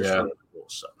grade-wise. It's really cool.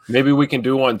 So maybe we can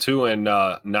do one too and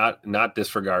not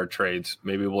disregard trades.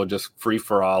 Maybe we'll just free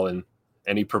for all, and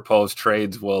any proposed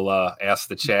trades we'll ask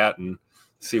the chat and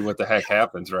see what the heck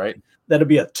happens, right? That'll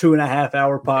be a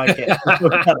 2.5-hour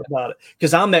podcast. About it.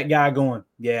 Because I'm that guy going,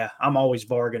 I'm always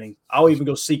bargaining. I'll even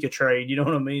go seek a trade. You know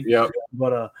what I mean? Yeah.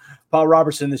 But Paul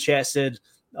Robertson in the chat said,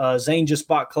 Zane just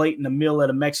bought Clayton a meal at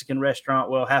a Mexican restaurant.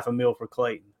 Well, half a meal for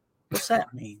Clayton. What's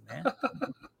that mean, man?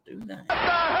 Do that. What the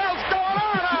hell's going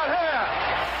on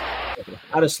out here?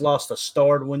 I just lost a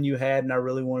starred one you had, and I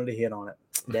really wanted to hit on it.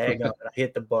 Daggone it. I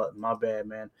hit the button. My bad,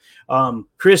 man.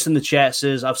 Chris in the chat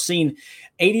says, I've seen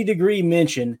 80-degree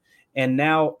mention, and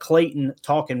now Clayton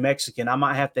talking Mexican. I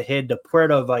might have to head to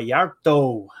Puerto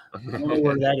Vallarta. I don't know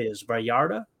where that is.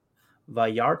 Vallarta?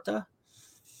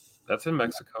 That's in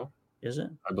Mexico. Is it?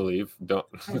 I believe.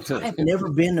 I've never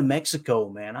been to Mexico,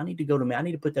 man. I need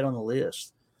to put that on the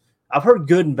list. I've heard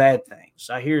good and bad things.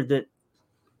 I hear that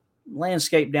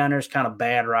landscape down there is kind of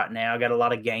bad right now. I got a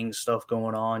lot of gang stuff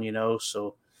going on,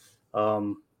 so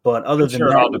but other than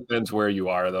that, it all depends where you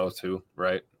are though too,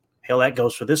 right? Hell, that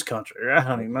goes for this country, right?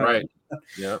 I mean, right.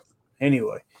 Yeah.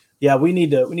 Anyway, we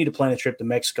need to plan a trip to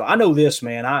Mexico. I know this,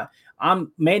 man.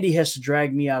 Mandy has to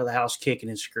drag me out of the house kicking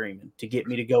and screaming to get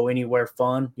me to go anywhere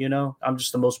fun. I'm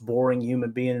just the most boring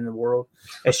human being in the world,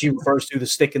 as she refers to the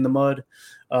stick in the mud.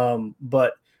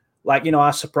 But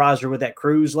I surprised her with that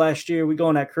cruise last year. We go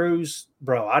on that cruise,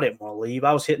 bro. I didn't want to leave.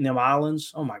 I was hitting them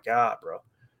islands. Oh my God, bro.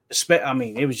 I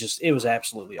mean, it was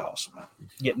absolutely awesome, man,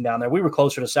 getting down there. We were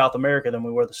closer to South America than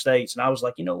we were the States. And I was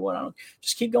like, you know what?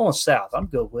 Just keep going south. I'm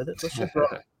good with it.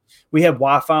 We had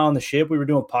Wi-Fi on the ship. We were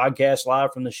doing podcasts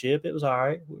live from the ship. It was all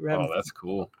right. We were having fun. That's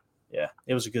cool. Yeah,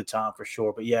 it was a good time for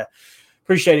sure. But yeah,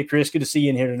 appreciate it, Chris. Good to see you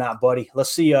in here tonight, buddy.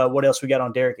 Let's see what else we got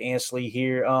on Derrick Ansley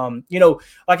here.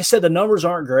 Like I said, the numbers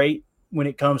aren't great when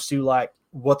it comes to like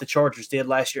what the Chargers did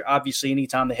last year. Obviously,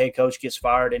 anytime the head coach gets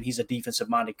fired and he's a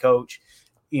defensive-minded coach,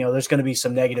 there's going to be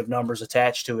some negative numbers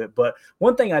attached to it. But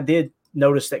one thing I did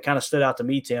notice that kind of stood out to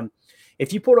me, Tim,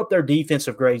 if you put up their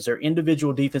defensive grades, their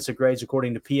individual defensive grades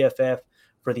according to PFF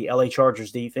for the LA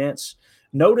Chargers defense,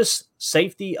 notice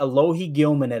safety Alohi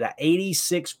Gilman at an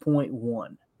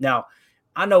 86.1. Now,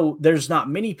 I know there's not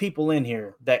many people in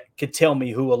here that could tell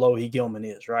me who Alohi Gilman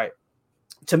is, right?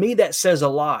 To me, that says a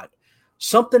lot.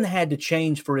 Something had to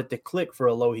change for it to click for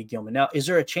Alohi Gilman. Now, is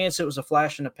there a chance it was a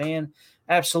flash in the pan?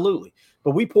 Absolutely.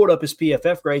 But we pulled up his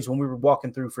PFF grades when we were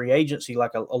walking through free agency,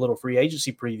 like a little free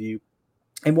agency preview.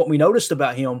 And what we noticed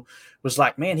about him was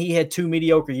like, man, he had 2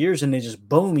 mediocre years and then just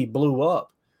boom, he blew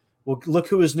up. Well, look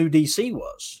who his new DC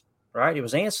was, right? It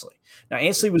was Ansley. Now,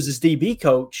 Ansley was his DB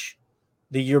coach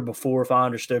the year before, if I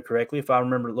understood correctly, if I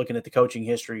remember looking at the coaching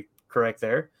history correct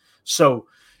there. So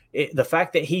the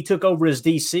fact that he took over as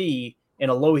DC and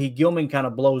Alohi Gilman kind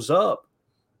of blows up,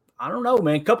 I don't know,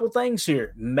 man. Couple things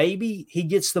here. Maybe he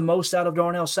gets the most out of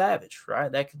Darnell Savage,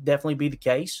 right? That could definitely be the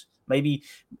case. Maybe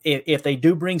if they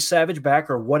do bring Savage back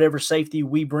or whatever safety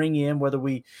we bring in, whether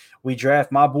we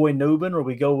draft my boy Nubin or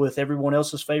we go with everyone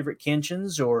else's favorite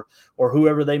Kinchins or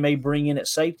whoever they may bring in at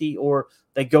safety, or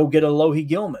they go get Alohi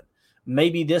Gilman.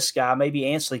 maybe this guy, maybe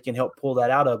Ansley can help pull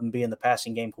that out of him being the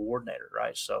passing game coordinator,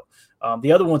 right? So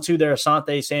the other one too there,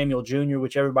 Asante Samuel Jr.,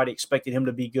 which everybody expected him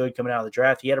to be good coming out of the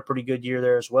draft. He had a pretty good year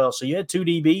there as well. So you had two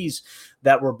DBs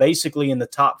that were basically in the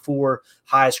top 4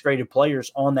 highest graded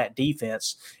players on that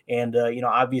defense. And,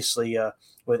 obviously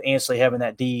with Ansley having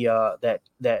that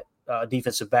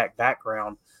defensive back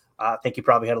background, I think he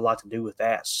probably had a lot to do with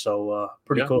that. So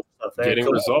pretty cool stuff there. Getting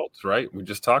results, right? We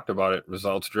just talked about it.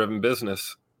 Results-driven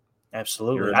business.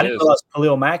 Absolutely. I didn't realize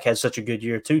Khalil Mack had such a good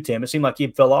year too, Tim. It seemed like he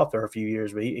fell off there a few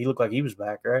years, but he looked like he was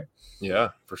back, right? Yeah,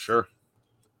 for sure.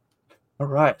 All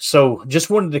right. So just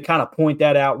wanted to kind of point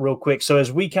that out real quick. So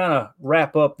as we kind of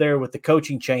wrap up there with the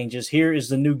coaching changes, here is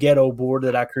the new ghetto board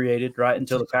that I created, right,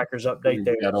 until the Packers update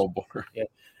there. Ghetto board. Yeah.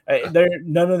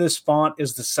 None of this font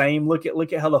is the same. Look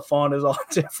at how the font is all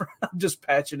different. I'm just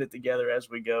patching it together as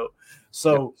we go.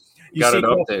 So you got an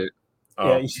update.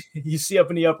 Yeah, you see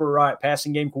up in the upper right,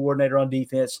 passing game coordinator on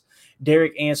defense,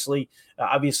 Derrick Ansley,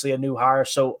 obviously a new hire.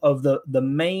 So of the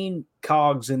main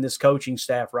cogs in this coaching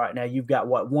staff right now, you've got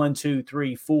what, 1, 2,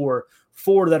 3, 4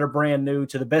 that are brand new.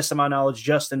 To the best of my knowledge,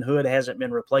 Justin Hood hasn't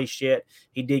been replaced yet.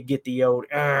 He did get the old,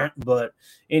 but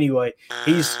anyway,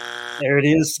 there it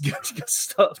is. Good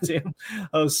stuff, Tim.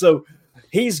 So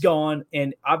he's gone,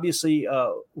 and obviously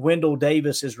Wendell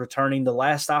Davis is returning. The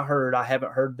last I heard, I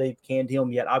haven't heard they've canned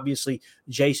him yet. Obviously,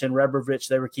 Jason Rebrovich,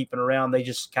 they were keeping around. They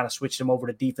just kind of switched him over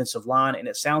to defensive line, and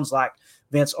it sounds like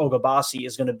Vince Ogabasi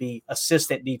is going to be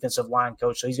assistant defensive line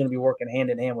coach, so he's going to be working hand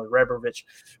in hand with Rebrovich.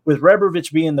 With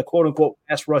Rebrovich being the quote-unquote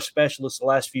pass rush specialist the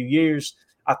last few years,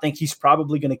 I think he's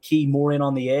probably going to key more in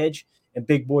on the edge, and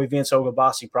big boy Vince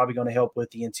Ogabasi probably going to help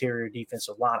with the interior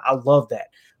defensive line. I love that.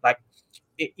 Like,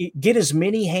 get as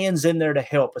many hands in there to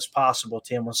help as possible,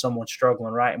 Tim, when someone's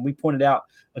struggling, right? And we pointed out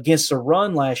against the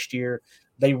run last year,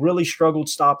 they really struggled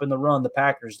stopping the run. The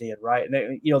Packers did, right? And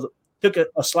they, took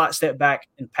a slight step back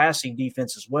in passing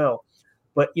defense as well.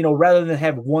 But, rather than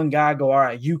have one guy go, all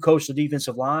right, you coach the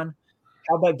defensive line,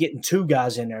 how about getting 2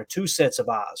 guys in there, 2 sets of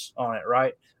eyes on it,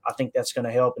 right? I think that's going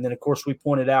to help. And then, of course, we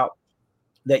pointed out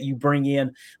that you bring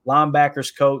in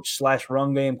linebackers coach /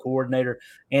 run game coordinator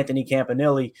Anthony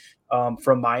Campanelli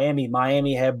from Miami.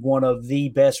 Miami had one of the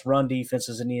best run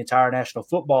defenses in the entire National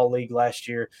Football League last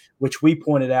year, which we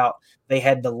pointed out they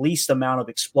had the least amount of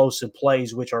explosive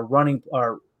plays, which are running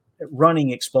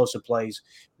explosive plays,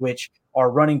 which are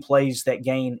running plays that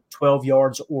gain 12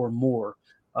 yards or more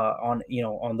on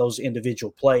those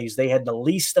individual plays. They had the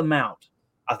least amount.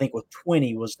 I think with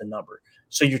 20 was the number.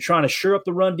 So you're trying to shore up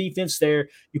the run defense there.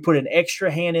 You put an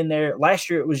extra hand in there. Last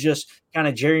year it was just kind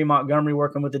of Jerry Montgomery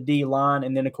working with the D line.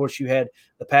 And then, of course, you had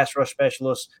the pass rush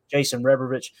specialist, Jason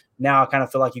Rebrovich. Now I kind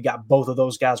of feel like you got both of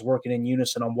those guys working in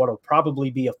unison on what will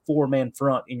probably be a 4-man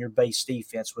front in your base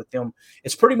defense with them.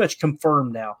 It's pretty much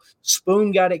confirmed now.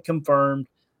 Spoon got it confirmed.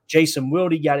 Jason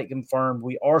Wilde got it confirmed.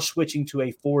 We are switching to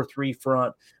a 4-3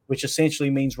 front, which essentially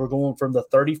means we're going from the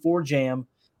 34 jam,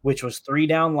 which was 3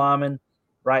 down linemen,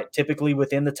 right, typically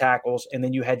within the tackles, and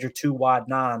then you had your 2 wide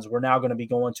 9s. We're now going to be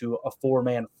going to a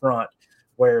 4-man front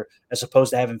where, as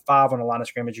opposed to having 5 on the line of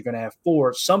scrimmage, you're going to have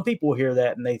 4. Some people hear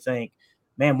that and they think,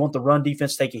 man, won't the run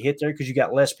defense take a hit there because you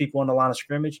got less people on the line of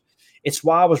scrimmage? It's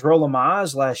why I was rolling my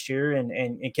eyes last year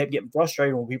and kept getting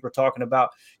frustrated when people were talking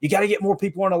about, you got to get more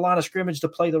people on the line of scrimmage to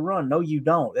play the run. No, you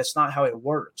don't. That's not how it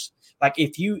works. Like,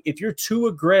 if you're too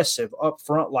aggressive up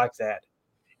front like that,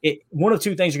 one of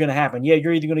 2 things are going to happen. Yeah,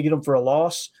 you're either going to get them for a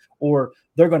loss, or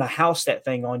they're going to house that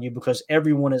thing on you because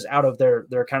everyone is out of their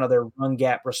kind of their run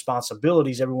gap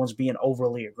responsibilities. Everyone's being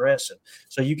overly aggressive.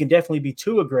 So you can definitely be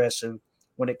too aggressive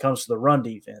when it comes to the run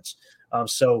defense.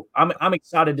 So I'm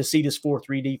excited to see this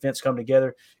 4-3 defense come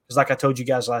together because, like I told you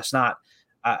guys last night,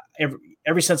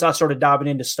 ever since I started diving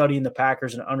into studying the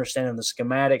Packers and understanding the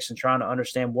schematics and trying to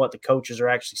understand what the coaches are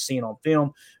actually seeing on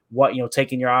film, what,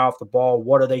 taking your eye off the ball,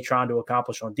 what are they trying to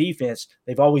accomplish on defense,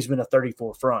 they've always been a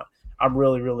 34 front. I'm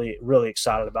really, really, really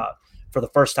excited about, for the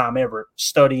first time ever,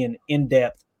 studying in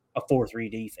depth a 4-3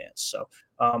 defense. So,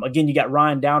 again, you got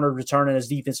Ryan Downer returning as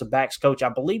defensive backs coach. I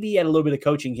believe he had a little bit of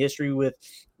coaching history with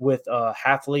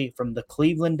Halfley from the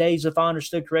Cleveland days, if I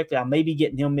understood correctly. I may be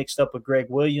getting him mixed up with Greg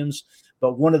Williams,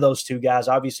 but one of those 2 guys,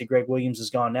 obviously Greg Williams is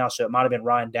gone now, so it might have been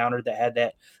Ryan Downer that had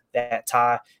that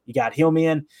tie. You got him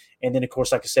in. And then, of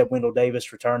course, like I said, Wendell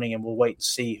Davis returning, and we'll wait and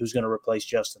see who's going to replace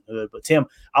Justin Hood. But, Tim,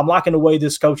 I'm liking the way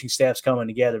this coaching staff's coming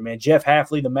together, man. Jeff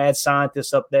Halfley, the mad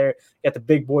scientist up there. Got the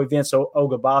big boy Vince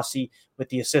Ogabasi with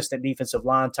the assistant defensive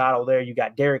line title there. You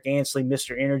got Derrick Ansley,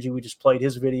 Mr. Energy. We just played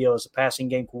his video as a passing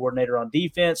game coordinator on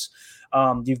defense.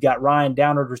 You've got Ryan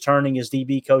Downard returning as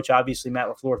DB coach. Obviously, Matt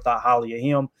LaFleur thought highly of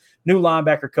him. New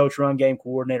linebacker coach, run game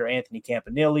coordinator Anthony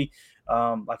Campanelli.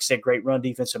 Like I said, great run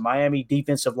defense in Miami.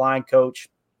 Defensive line coach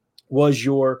was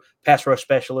your pass rush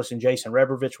specialist in Jason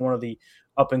Rebrovich, one of the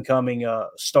up-and-coming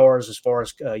stars as far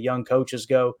as young coaches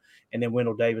go. And then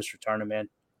Wendell Davis returning, man.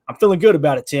 I'm feeling good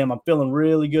about it, Tim. I'm feeling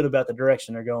really good about the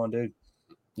direction they're going, dude.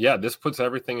 Yeah, this puts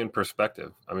everything in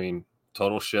perspective. I mean,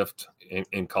 total shift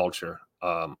in culture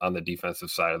on the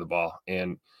defensive side of the ball.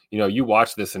 And, you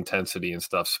watch this intensity and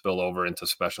stuff spill over into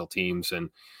special teams and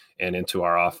into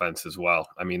our offense as well.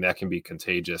 I mean, that can be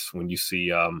contagious when you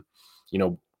see,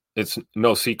 it's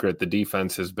no secret the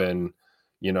defense has been,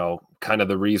 kind of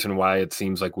the reason why it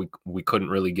seems like we couldn't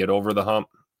really get over the hump,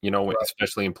 right,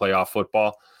 especially in playoff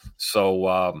football.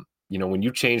 So, when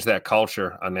you change that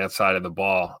culture on that side of the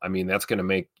ball, I mean, that's going to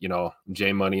make,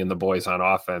 J Money and the boys on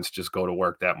offense just go to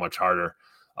work that much harder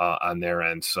on their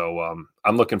end. So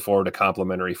I'm looking forward to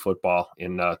complimentary football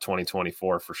in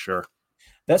 2024 for sure.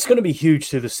 That's going to be huge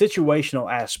too. The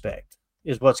situational aspect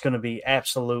is what's going to be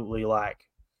absolutely like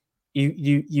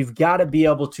you've got to be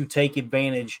able to take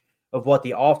advantage of what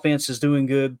the offense is doing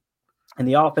good, and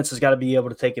the offense has got to be able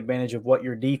to take advantage of what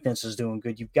your defense is doing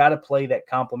good. You've got to play that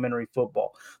complementary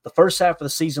football. The first half of the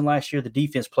season last year, the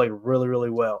defense played really, really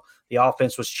well. The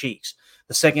offense was cheeks.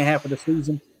 The second half of the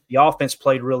season, the offense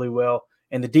played really well,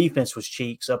 and the defense was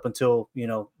cheeks up until,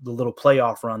 the little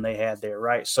playoff run they had there,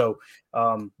 right? So,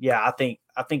 I think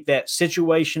that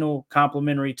situational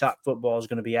complementary type football is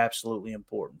going to be absolutely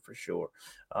important for sure.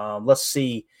 Let's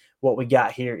see what we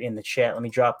got here in the chat. Let me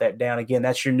drop that down again.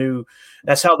 That's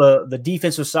how the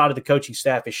defensive side of the coaching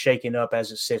staff is shaking up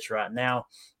as it sits right now.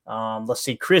 Let's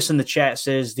see. Chris in the chat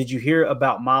says, did you hear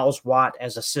about Miles Watt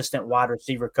as assistant wide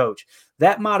receiver coach?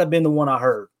 That might have been the one I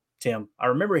heard, Tim. I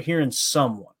remember hearing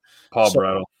someone. Paul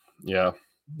Brettel. Yeah.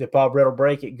 The Paul Brettel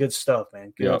break it. Good stuff,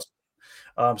 man. Good.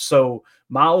 Yep. So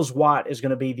Miles Watt is going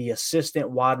to be the assistant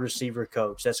wide receiver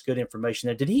coach. That's good information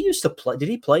there. Did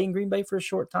he play in Green Bay for a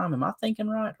short time? Am I thinking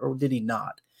right? Or did he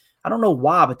not? I don't know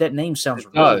why, but that name sounds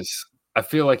right. Does. I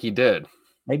feel like he did.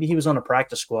 Maybe he was on a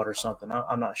practice squad or something.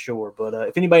 I'm not sure. But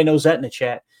if anybody knows that in the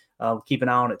chat, keep an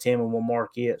eye on it, Tim, and we'll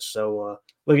mark it. So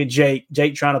look at Jake.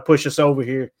 Jake trying to push us over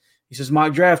here. He says,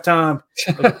 mock draft time.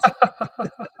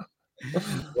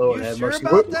 Lord, you sure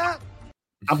about that?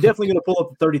 I'm definitely going to pull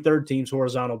up the 33rd team's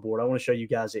horizontal board. I want to show you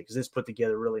guys it because it's put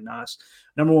together really nice.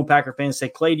 Number one Packer fans say,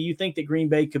 Clay, do you think that Green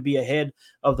Bay could be ahead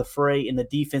of the fray in the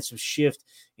defensive shift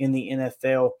in the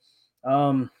NFL?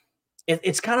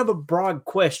 It's kind of a broad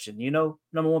question,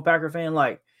 number one Packer fan.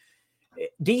 Like,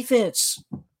 defense,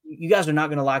 you guys are not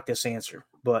going to like this answer,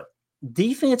 but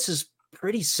defense is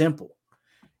pretty simple.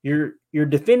 You're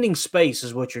defending space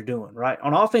is what you're doing, right?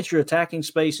 On offense, you're attacking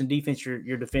space, and defense,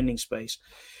 you're defending space.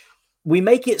 We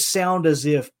make it sound as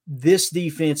if this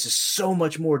defense is so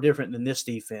much more different than this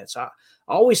defense. I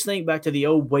always think back to the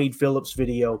old Wade Phillips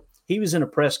video. He was in a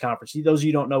press conference. Those of you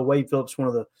who don't know, Wade Phillips, one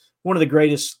of the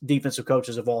greatest defensive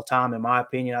coaches of all time, in my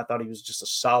opinion. I thought he was just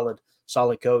a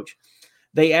solid coach.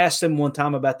 They asked him one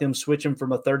time about them switching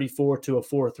from a 34 to a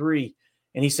 4-3,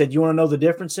 and he said, "You want to know the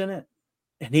difference in it?"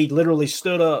 And he literally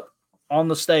stood up on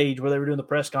the stage where they were doing the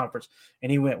press conference,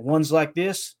 and he went, "One's like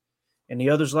this, and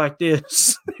the other's like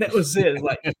this." That was it.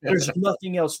 Like, there's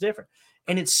nothing else different.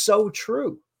 And it's so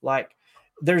true. Like,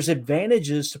 there's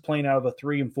advantages to playing out of a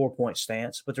 3 and 4 point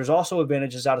stance, but there's also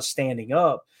advantages out of standing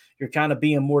up. You're kind of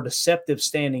being more deceptive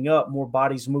standing up, more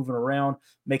bodies moving around,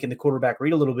 making the quarterback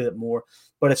read a little bit more.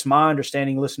 But it's my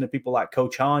understanding, listening to people like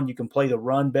Coach Hahn, you can play the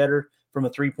run better from a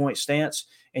 3 point stance,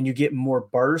 and you get more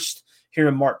burst.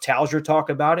 Hearing Mark Tauser talk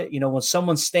about it, when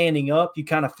someone's standing up, you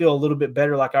kind of feel a little bit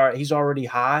better, like, all right, he's already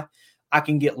high. I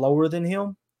can get lower than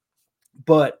him.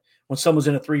 But when someone's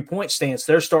in a 3 point stance,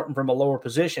 they're starting from a lower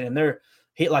position, and they're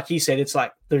hit, like he said, it's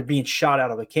like they're being shot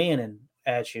out of a cannon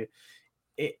at you.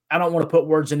 I don't want to put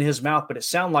words in his mouth, but it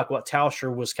sounded like what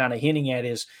Tauser was kind of hinting at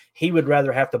is he would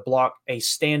rather have to block a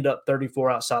stand-up 34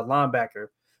 outside linebacker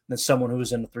than someone who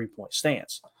is in a 3 point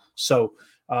stance. So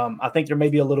I think there may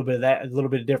be a little bit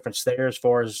of difference there as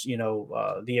far as,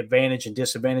 the advantage and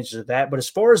disadvantages of that. But as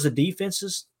far as the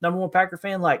defenses, number one Packer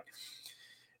fan, like,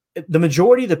 the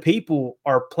majority of the people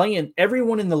are playing,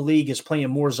 everyone in the league is playing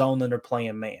more zone than they're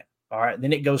playing man. All right. And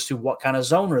then it goes to what kind of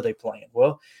zone are they playing?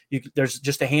 Well, there's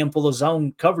just a handful of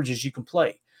zone coverages you can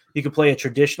play. You can play a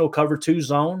traditional cover 2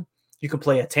 zone. You can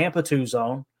play a Tampa 2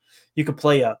 zone. You can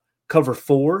play a cover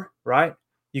 4, right?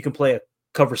 You can play a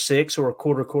cover 6 or a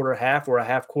quarter, half, or a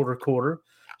half, quarter.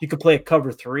 You can play a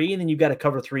cover 3, and then you've got a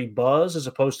cover 3 buzz as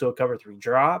opposed to a cover 3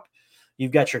 drop.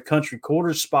 You've got your country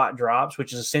quarter spot drops,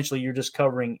 which is essentially you're just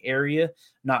covering area,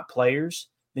 not players.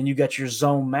 Then you got your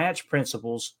zone match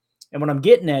principles. And what I'm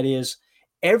getting at is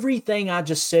everything I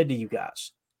just said to you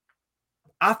guys,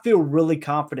 I feel really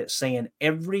confident saying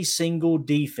every single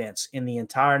defense in the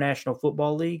entire National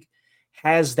Football League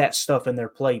has that stuff in their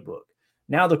playbook.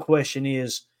 Now the question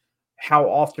is, how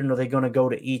often are they going to go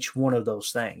to each one of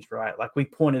those things, right? Like we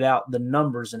pointed out the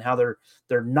numbers and how they're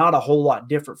not a whole lot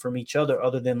different from each other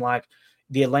than like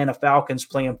the Atlanta Falcons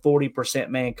playing 40%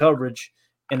 man coverage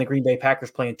and the Green Bay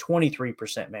Packers playing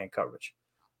 23% man coverage.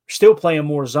 Still playing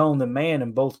more zone than man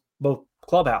in both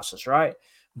clubhouses, right?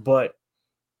 But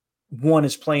one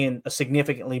is playing a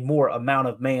significantly more amount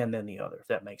of man than the other, if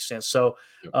that makes sense. So,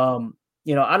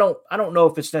 you know, I don't know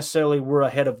if it's necessarily we're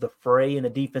ahead of the fray in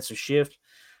the defensive shift.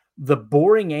 The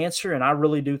boring answer, and I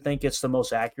really do think it's the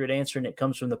most accurate answer, and it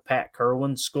comes from the Pat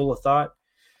Kerwin school of thought.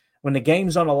 When the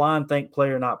game's on the line, think play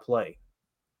or not play.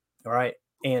 All right.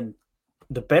 And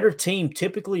the better team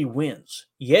typically wins.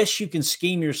 Yes, you can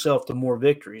scheme yourself to more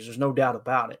victories. There's no doubt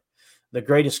about it. The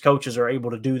greatest coaches are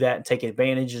able to do that and take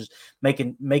advantages,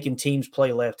 making teams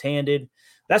play left-handed.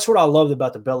 That's what I loved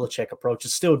about the Belichick approach.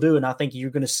 And still do, and I think you're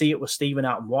going to see it with Steven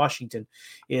out in Washington,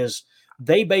 is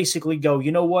they basically go,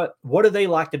 you know what? What do they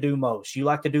like to do most? You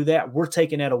like to do that? We're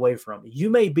taking that away from you. You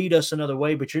may beat us another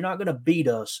way, but you're not going to beat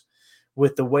us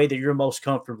with the way that you're most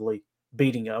comfortably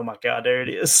beating. Oh, my God, there it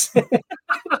is.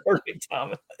 Perfect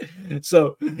timing.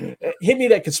 So hit me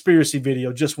that conspiracy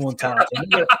video just one time.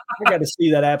 I got to see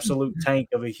that absolute tank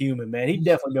of a human, man. He's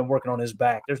definitely been working on his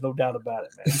back. There's no doubt about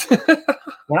it, man.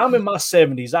 When I'm in my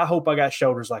 70s, I hope I got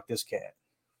shoulders like this cat.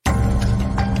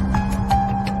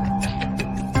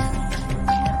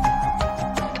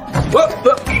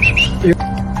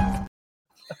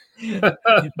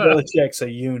 Belichick's a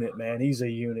unit, man. He's a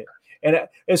unit. And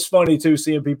it's funny, too,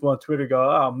 seeing people on Twitter go,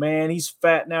 oh, man, he's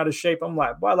fat and out of shape. I'm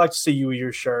like, well, I'd like to see you with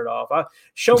your shirt off. I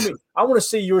want to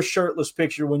see your shirtless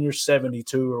picture when you're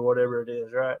 72 or whatever it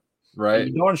is, right? Right.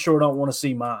 You darn sure don't want to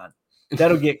see mine.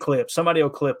 That'll get clipped. Somebody will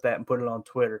clip that and put it on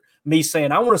Twitter. Me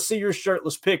saying, I want to see your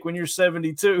shirtless pic when you're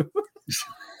 72.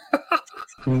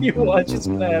 You watch, it's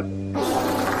going to happen.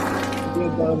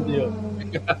 Good dumb deal.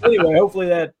 Anyway, hopefully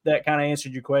that kind of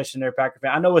answered your question there, Packer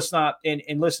fan. I know it's not, and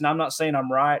listen, I'm not saying I'm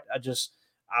right.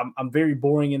 I'm very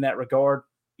boring in that regard.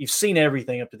 You've seen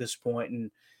everything up to this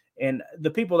point, and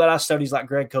the people that I study is like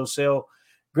Greg Cosell.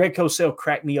 Greg Cosell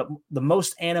cracked me up. The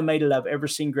most animated I've ever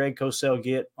seen Greg Cosell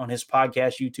get on his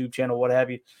podcast, YouTube channel, what have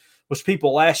you, was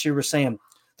people last year were saying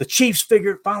the Chiefs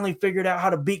finally figured out how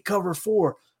to beat cover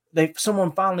 4.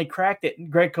 Someone finally cracked it,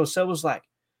 and Greg Cosell was like,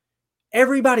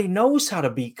 everybody knows how to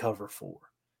beat cover 4.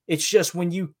 It's just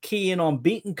when you key in on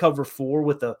beating cover 4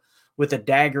 with a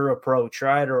dagger approach,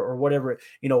 right? Or whatever,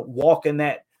 walking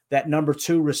that number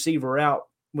 2 receiver out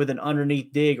with an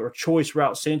underneath dig or choice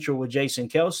route central with Jason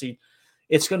Kelsey,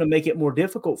 it's going to make it more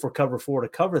difficult for cover 4 to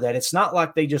cover that. It's not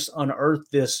like they just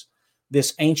unearthed this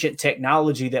ancient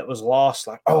technology that was lost.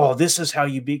 Like, oh, this is how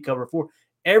you beat cover 4.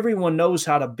 Everyone knows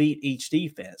how to beat each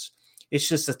defense. It's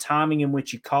just the timing in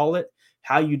which you call it,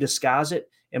 how you disguise it,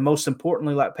 and most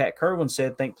importantly, like Pat Kerwin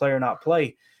said, think play or not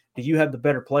play. Do you have the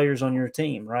better players on your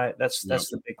team, right? That's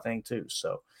the big thing too.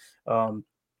 So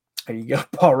there you go.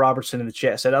 Paul Robertson in the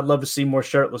chat said, I'd love to see more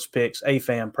shirtless pics.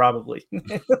 A-Fam, probably.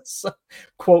 So,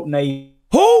 quoting a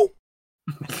who?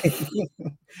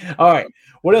 All right.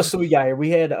 What else do we got here? We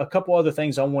had a couple other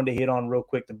things I wanted to hit on real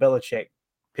quick. The Belichick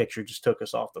picture just took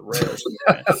us off the rails.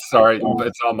 Sorry,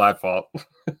 it's all my fault.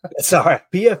 It's all right.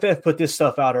 PFF put this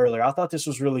stuff out earlier. I thought this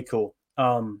was really cool.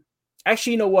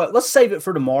 Actually, you know what? Let's save it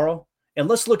for tomorrow, and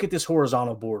let's look at this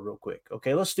horizontal board real quick.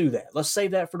 Okay, let's do that. Let's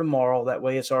save that for tomorrow. That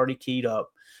way it's already keyed up.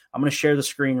 I'm going to share the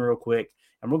screen real quick,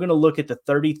 and we're going to look at the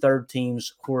 33rd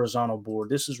team's horizontal board.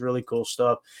 This is really cool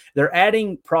stuff. They're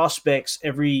adding prospects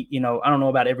every, I don't know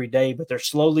about every day, but they're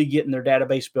slowly getting their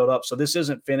database built up. So this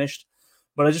isn't finished.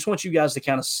 But I just want you guys to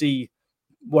kind of see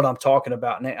what I'm talking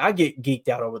about. And I get geeked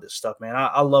out over this stuff, man.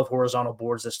 I love horizontal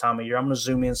boards this time of year. I'm going to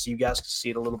zoom in so you guys can see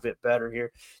it a little bit better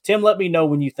here. Tim, let me know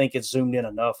when you think it's zoomed in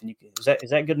enough. And is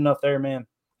that good enough there, man?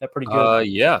 That pretty good?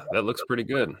 Yeah, that looks pretty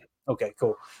good. Okay,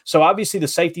 cool. So obviously the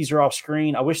safeties are off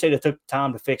screen. I wish they'd have took the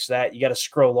time to fix that. You got to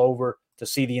scroll over to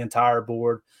see the entire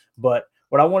board. But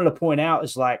what I wanted to point out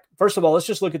is, like, first of all, let's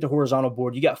just look at the horizontal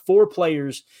board. You got 4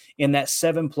 players in that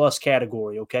 7+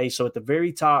 category. Okay, so at the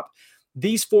very top,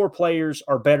 these 4 players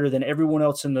are better than everyone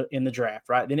else in the draft,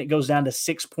 right? Then it goes down to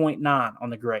 6.9 on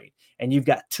the grade, and you've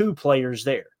got 2 players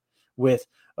there with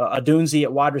Adunzi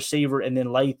at wide receiver and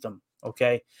then Latham.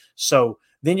 Okay, so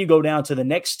then you go down to the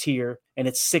next tier, and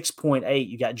it's 6.8.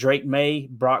 You got Drake May,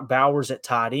 Brock Bowers at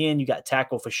tight end. You got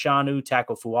tackle Fashanu,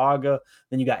 tackle Fuaga.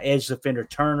 Then you got edge defender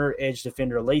Turner, edge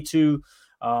defender Letu.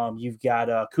 You've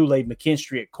got Kool-Aid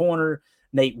McKinstry at corner,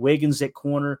 Nate Wiggins at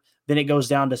corner. Then it goes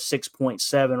down to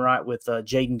 6.7, right, with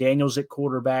Jaden Daniels at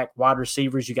quarterback. Wide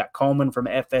receivers, you got Coleman from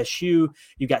FSU.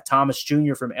 You got Thomas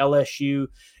Jr. from LSU.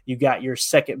 You got your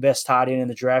second best tight end in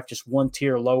the draft, just one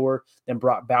tier lower than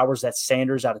Brock Bowers. That's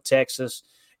Sanders out of Texas.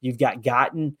 You've got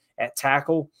Guyton at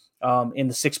tackle in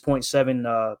the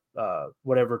 6.7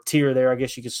 whatever tier there, I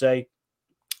guess you could say.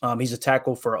 He's a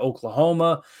tackle for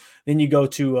Oklahoma. Then you go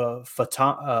to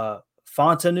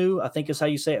Fontanu, I think is how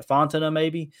you say it, Fontana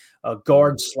maybe,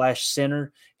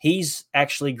 guard/center. He's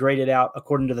actually graded out,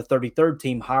 according to the 33rd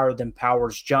team, higher than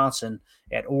Powers Johnson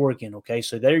at Oregon, okay?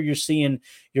 So there you're seeing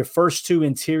your first two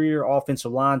interior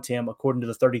offensive line, Tim, according to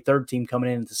the 33rd team,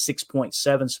 coming in at the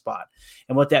 6.7 spot.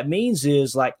 And what that means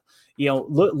is, like, you know,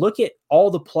 look at all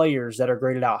the players that are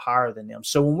graded out higher than them.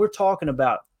 So when we're talking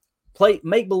about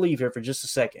make believe here for just a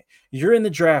second. You're in the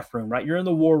draft room, right? You're in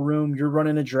the war room. You're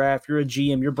running a draft. You're a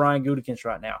GM. You're Brian Gutekunst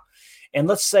right now. And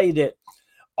let's say that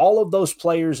all of those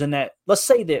players in that, let's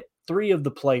say that 3 of the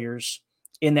players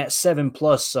in that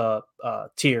 7+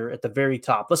 tier at the very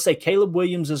top, let's say Caleb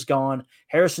Williams is gone,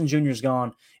 Harrison Jr. is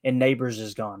gone, and Neighbors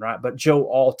is gone, right? But Joe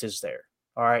Alt is there.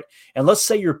 All right. And let's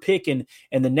say you're picking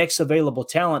and the next available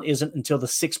talent isn't until the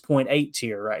 6.8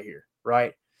 tier right here,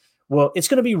 right? Well, it's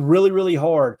going to be really, really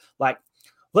hard. Like,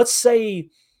 let's say,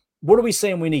 what are we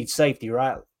saying we need? Safety,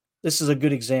 right? This is a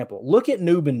good example. Look at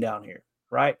Newbin down here,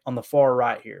 right? On the far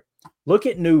right here. Look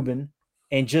at Newbin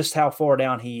and just how far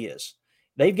down he is.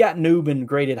 They've got Newbin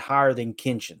graded higher than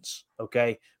Kinchins,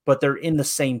 okay? But they're in the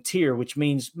same tier, which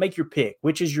means make your pick.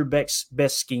 Which is your best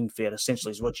scheme fit,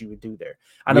 essentially, is what you would do there.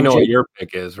 I know what your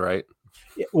pick is, right?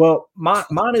 Well,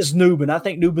 mine is Newbin. I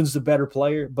think Newbin's the better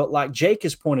player, but like Jake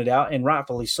has pointed out, and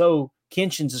rightfully so,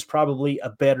 Kinchins is probably a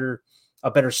better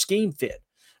scheme fit.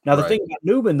 Now, the thing about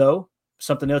Newbin, though,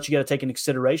 something else you got to take into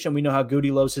consideration. We know how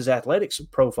Goody loves his athletics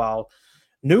profile.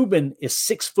 Newbin is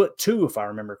 6'2", if I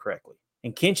remember correctly,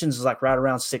 and Kinchins is like right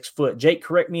around 6 foot. Jake,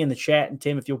 correct me in the chat, and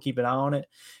Tim, if you'll keep an eye on it,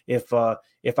 if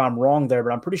I'm wrong there,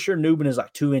 but I'm pretty sure Newbin is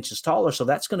like 2 inches taller, so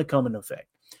that's going to come into effect.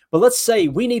 But let's say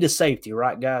we need a safety,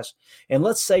 right, guys? And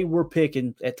let's say we're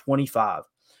picking at 25,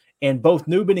 and both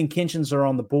Newbin and Kinchins are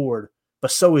on the board,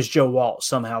 but so is Joe Alt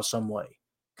somehow, some way.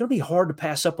 It's going to be hard to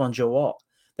pass up on Joe Alt.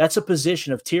 That's a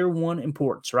position of tier 1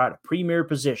 importance, right? A premier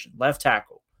position, left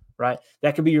tackle, right?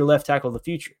 That could be your left tackle of the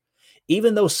future.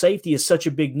 Even though safety is such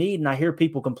a big need, and I hear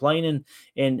people complaining,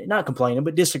 and not complaining,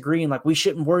 but disagreeing, like we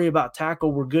shouldn't worry about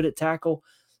tackle, we're good at tackle.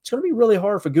 It's going to be really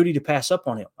hard for Goody to pass up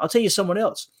on him. I'll tell you someone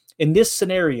else. In this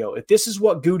scenario, if this is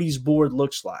what Goody's board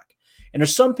looks like, and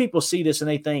there's some people see this and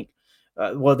they think,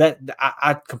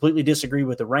 I completely disagree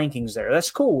with the rankings there. That's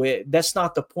cool. That's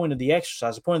not the point of the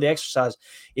exercise. The point of the exercise,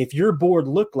 if your board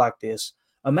looked like this,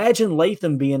 imagine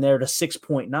Latham being there to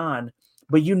 6.9,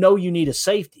 but you know you need a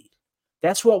safety.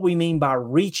 That's what we mean by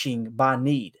reaching by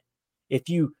need. If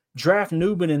you draft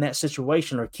Newbin in that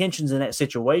situation or Kinchins in that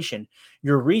situation,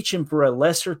 you're reaching for a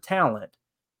lesser talent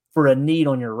for a need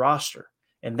on your roster.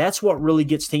 And that's what really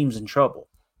gets teams in trouble.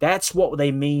 That's what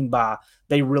they mean by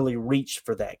they really reached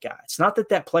for that guy. It's not that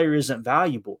that player isn't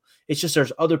valuable. It's just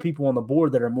there's other people on the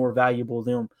board that are more valuable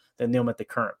than them at the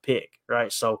current pick,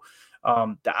 right? So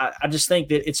I just think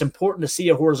that it's important to see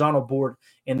a horizontal board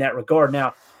in that regard.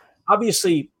 Now,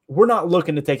 obviously, we're not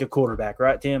looking to take a quarterback,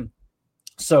 right, Tim?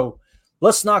 So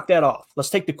let's knock that off. Let's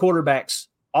take the quarterbacks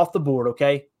off the board,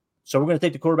 okay? So we're going to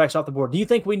take the quarterbacks off the board. Do you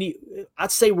think we need –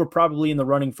 I'd say we're probably in the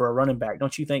running for a running back.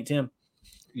 Don't you think, Tim?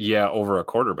 Yeah, over a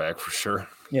quarterback for sure.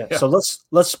 Yeah. So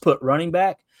let's put running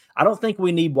back. I don't think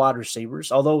we need wide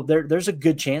receivers, although there's a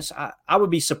good chance. I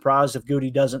would be surprised if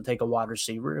Goody doesn't take a wide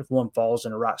receiver if one falls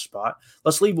in the right spot.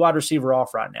 Let's leave wide receiver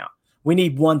off right now. We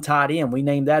need one tight end. We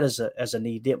named that as a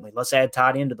need, didn't we? Let's add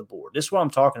tight end to the board. This is what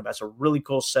I'm talking about. It's a really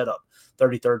cool setup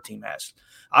 33rd team has.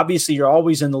 Obviously, you're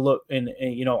always in the look and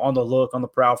on the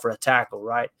prowl for a tackle,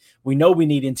 right? We know we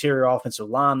need interior offensive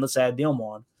line. Let's add them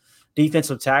on.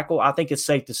 Defensive tackle, I think it's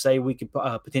safe to say we could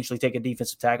potentially take a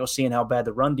defensive tackle, seeing how bad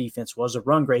the run defense was. The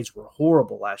run grades were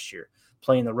horrible last year,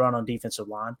 playing the run on defensive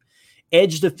line.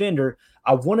 Edge defender,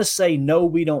 I want to say no,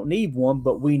 we don't need one,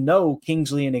 but we know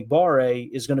Kingsley and Igbare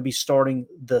is going to be starting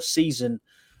the season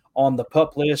on the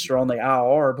PUP list or on the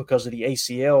IR because of the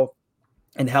ACL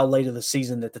and how late of the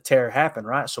season that the tear happened,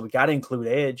 right? So we got to include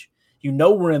edge.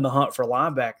 We're in the hunt for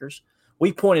linebackers.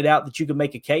 We pointed out that you could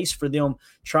make a case for them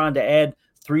trying to add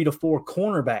 3 to 4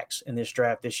 cornerbacks in this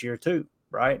draft this year too,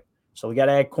 right? So we got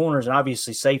to add corners, and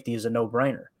obviously safety is a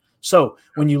no-brainer. So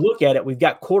when you look at it, we've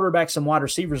got quarterbacks and wide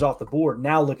receivers off the board.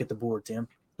 Now look at the board, Tim.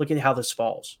 Look at how this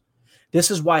falls.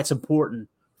 This is why it's important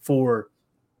for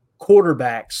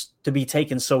quarterbacks to be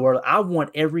taken so early. I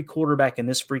want every quarterback in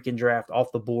this freaking draft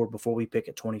off the board before we pick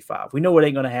at 25. We know it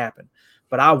ain't going to happen,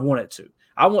 but I want it to.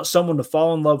 I want someone to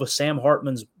fall in love with Sam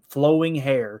Hartman's flowing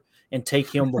hair and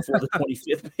take him before the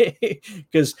 25th pick,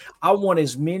 because I want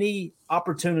as many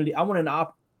opportunity. I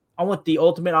want the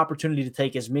ultimate opportunity to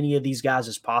take as many of these guys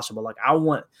as possible. Like I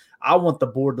want the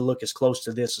board to look as close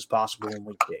to this as possible when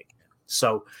we pick.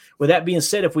 So with that being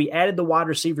said, if we added the wide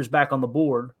receivers back on the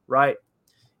board, right,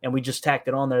 and we just tacked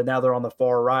it on there, now they're on the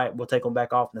far right. We'll take them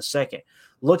back off in a second.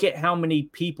 Look at how many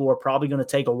people are probably going to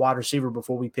take a wide receiver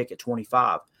before we pick at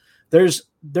 25. There's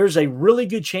a really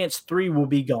good chance 3 will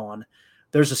be gone.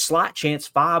 There's a slight chance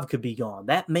 5 could be gone.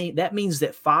 That means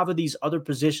that 5 of these other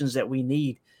positions that we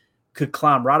need could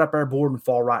climb right up our board and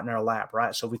fall right in our lap,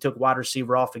 right? So if we took wide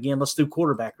receiver off again, let's do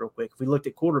quarterback real quick. If we looked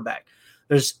at quarterback,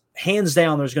 there's hands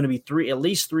down, there's going to be at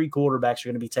least 3 quarterbacks are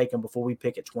going to be taken before we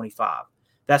pick at 25.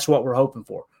 That's what we're hoping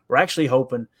for. We're actually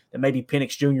hoping that maybe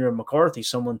Penix Jr. and McCarthy,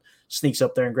 someone sneaks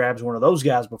up there and grabs one of those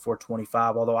guys before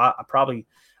 25, although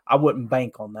I wouldn't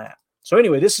bank on that. So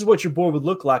anyway, this is what your board would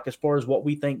look like as far as what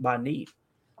we think by need.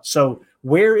 So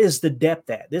where is the depth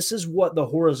at? This is what the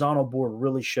horizontal board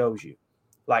really shows you.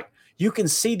 Like you can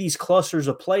see these clusters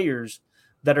of players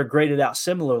that are graded out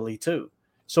similarly too.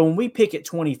 So when we pick at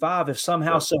 25, if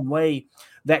somehow, some way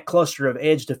that cluster of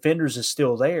edge defenders is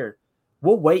still there,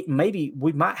 we'll wait. Maybe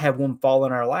we might have one fall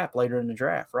in our lap later in the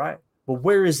draft, right? But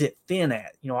where is it thin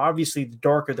at? Obviously the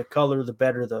darker the color, the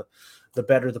better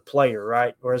the player,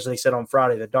 right? Or as they said on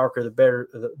Friday, the darker the better,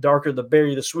 the darker the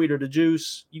berry, the sweeter the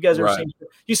juice. You guys ever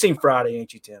seen Friday,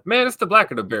 ain't you, Tim? Man, it's the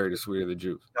blacker the berry, the sweeter the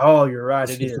juice. Oh, you're right,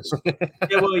 it is.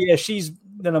 She's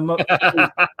been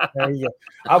there you go.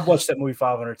 I've watched that movie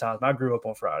 500 times. I grew up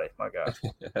on Friday. My God,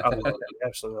 I love that.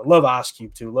 Absolutely, I love Ice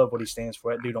Cube too. Love what he stands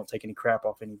for. That dude don't take any crap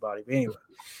off anybody. But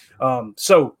anyway,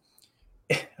 so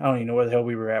I don't even know where the hell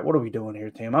we were at. What are we doing here,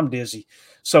 Tim? I'm dizzy.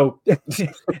 So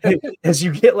as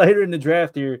you get later in the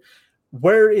draft here,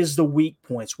 where is the weak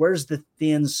points? Where's the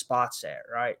thin spots at,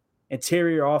 right?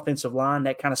 Interior offensive line,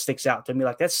 that kind of sticks out to me.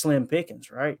 Like that's slim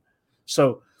pickings, right?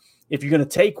 So if you're going to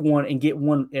take one and get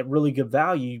one at really good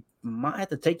value, you might have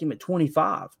to take him at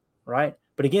 25, right?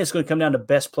 But again, it's going to come down to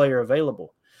best player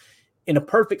available. In a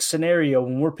perfect scenario,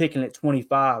 when we're picking at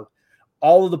 25,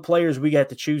 all of the players we got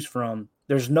to choose from,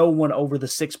 there's no one over the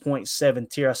 6.7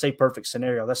 tier. I say perfect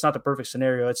scenario. That's not the perfect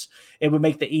scenario. It would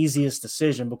make the easiest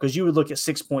decision because you would look at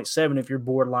 6.7 if your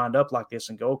board lined up like this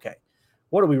and go, okay,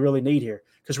 what do we really need here?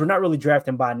 Because we're not really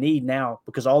drafting by need now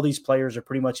because all these players are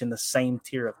pretty much in the same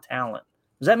tier of talent.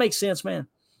 Does that make sense, man?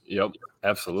 Yep,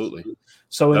 absolutely.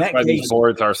 So that's why these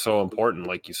boards are so important,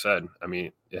 like you said. I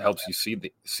mean, it helps you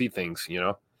see things,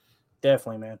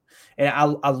 Definitely, man. And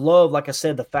I love, like I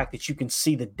said, the fact that you can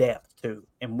see the depth too,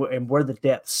 and where the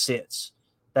depth sits.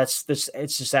 It's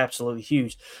just absolutely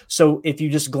huge. So if you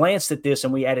just glanced at this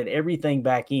and we added everything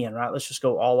back in, right? Let's just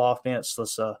go all offense.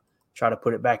 Let's try to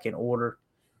put it back in order.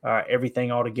 All right,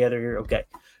 everything all together here. Okay.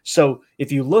 So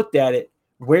if you looked at it,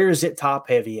 where is it top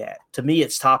heavy at? To me,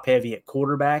 it's top heavy at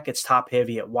quarterback. It's top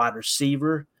heavy at wide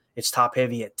receiver. It's top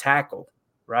heavy at tackle,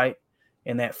 right?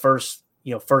 In that first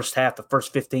half, the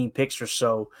first 15 picks or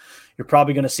so, you're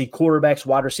probably going to see quarterbacks,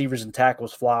 wide receivers, and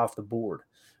tackles fly off the board.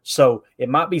 So it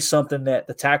might be something that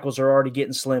the tackles are already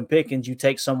getting slim pickings. You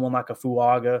take someone like a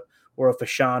Fuaga or a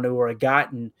Fashanu or a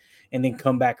Guyton and then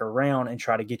come back around and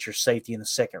try to get your safety in the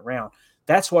second round.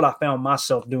 That's what I found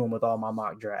myself doing with all my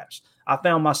mock drafts. I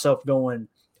found myself going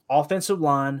offensive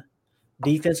line,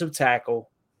 defensive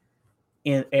tackle,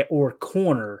 or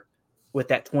corner with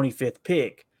that 25th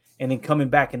pick, and then coming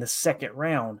back in the second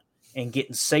round and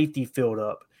getting safety filled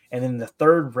up. And then the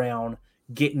third round,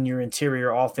 getting your interior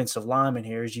offensive lineman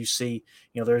here. As you see,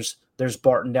 there's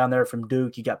Barton down there from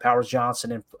Duke. You got Powers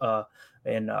Johnson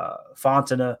and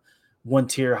Fontana, one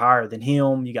tier higher than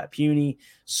him. You got Puny.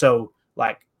 So,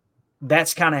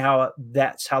 that's kind of how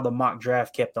the mock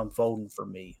draft kept unfolding for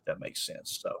me. If that makes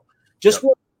sense. So just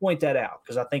want to point that out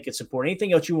because I think it's important.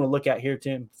 Anything else you want to look at here,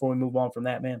 Tim, before we move on from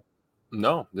that, man?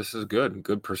 No, this is good.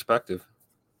 Good perspective.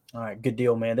 All right, good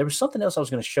deal, man. There was something else I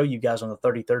was going to show you guys on the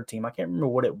 33rd team. I can't remember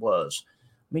what it was.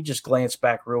 Let me just glance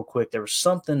back real quick. There was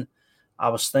something I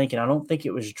was thinking. I don't think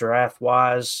it was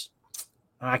draft-wise.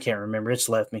 I can't remember. It's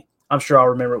left me. I'm sure I'll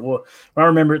remember it. When I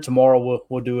remember it tomorrow,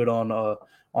 we'll do it on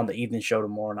the evening show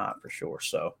tomorrow night for sure.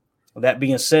 So with that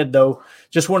being said, though,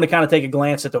 just wanted to kind of take a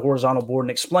glance at the horizontal board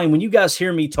and explain. When you guys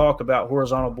hear me talk about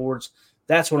horizontal boards,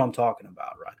 that's what I'm talking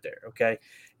about right there, okay?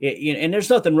 And there's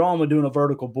nothing wrong with doing a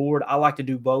vertical board. I like to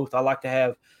do both. I like to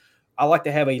have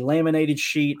a laminated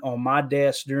sheet on my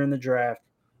desk during the draft.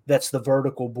 That's the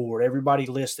vertical board. Everybody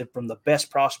listed from the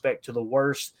best prospect to the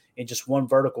worst in just one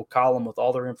vertical column with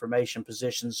all their information,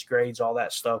 positions, grades, all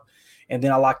that stuff. And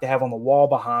then I like to have on the wall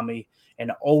behind me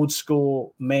an old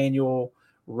school manual,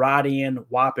 write in,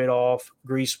 wipe it off,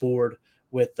 grease board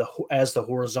as the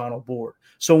horizontal board.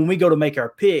 So when we go to make our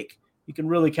pick, you can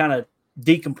really kind of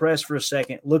decompress for a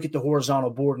second, look at the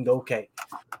horizontal board and go, okay,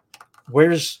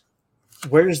 where's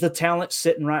the talent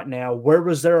sitting right now? Where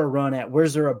was there a run at?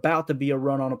 Where's there about to be a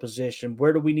run on a position?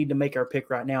 Where do we need to make our pick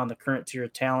right now in the current tier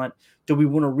of talent? Do we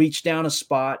want to reach down a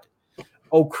spot?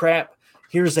 Oh, crap.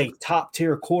 Here's a top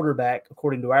tier quarterback,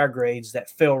 according to our grades, that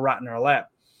fell right in our lap.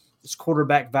 Is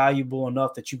quarterback valuable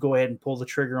enough that you go ahead and pull the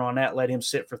trigger on that, let him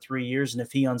sit for 3 years, and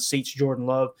if he unseats Jordan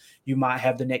Love, you might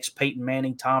have the next Peyton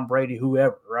Manning, Tom Brady,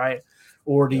 whoever, right?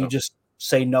 Or do you just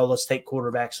say, no, let's take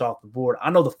quarterbacks off the board? I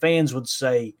know the fans would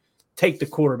say, take the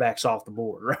quarterbacks off the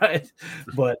board, right?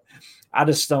 But I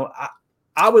just don't.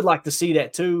 I would like to see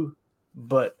that too.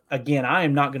 But again, I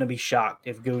am not going to be shocked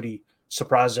if Goody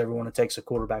surprises everyone and takes a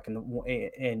quarterback in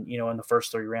the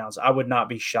first 3 rounds. I would not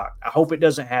be shocked. I hope it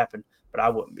doesn't happen, but I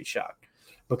wouldn't be shocked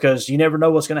because you never know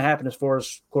what's going to happen as far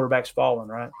as quarterbacks falling,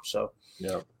 right? So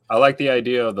yeah, I like the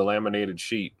idea of the laminated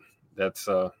sheet. That's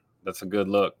a good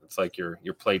look. It's like your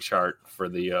play chart for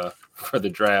the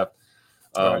draft.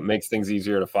 Right. Makes things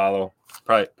easier to follow.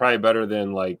 Probably better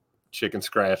than like chicken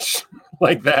scratch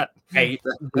like that. Hey,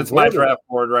 that's my draft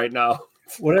board right now.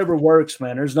 Whatever works,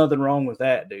 man. There's nothing wrong with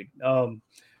that, dude.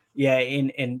 Yeah,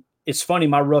 and it's funny.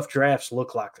 My rough drafts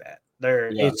look like that.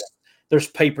 There's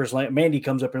papers laying. Mandy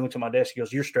comes up and looks at my desk. He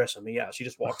goes, "You're stressing me out." She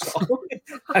just walks off.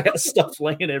 I got stuff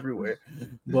laying everywhere.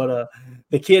 But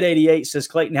the Kid 88 says,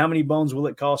 Clayton, how many bones will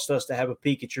it cost us to have a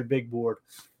peek at your big board?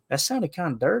 That sounded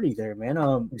kind of dirty there,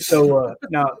 man. So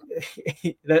now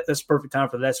that's perfect time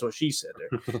for that's what she said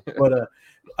there. But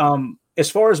as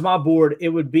far as my board, it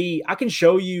would be, I can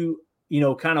show you,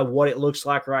 kind of what it looks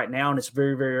like right now. And it's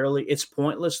very, very early. It's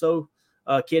pointless though,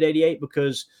 Kid 88,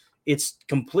 because it's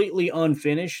completely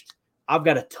unfinished. I've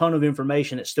got a ton of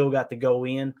information that still got to go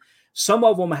in. Some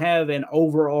of them have an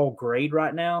overall grade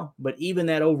right now, but even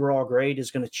that overall grade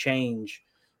is going to change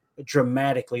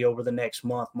dramatically over the next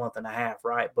month and a half,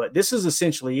 right? But this is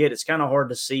essentially it. It's kind of hard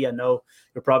to see. I know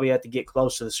you'll probably have to get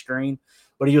close to the screen,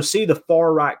 but you'll see the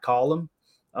far right column.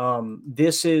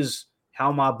 This is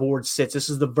how my board sits. This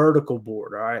is the vertical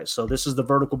board, all right? So this is the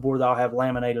vertical board that I'll have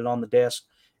laminated on the desk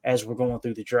as we're going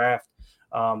through the draft.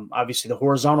 Obviously, the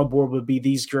horizontal board would be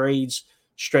these grades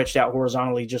stretched out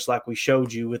horizontally, just like we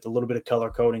showed you, with a little bit of color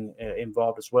coding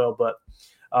involved as well. But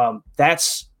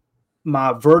that's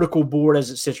my vertical board as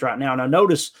it sits right now. Now,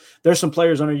 notice there's some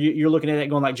players under you. You're looking at it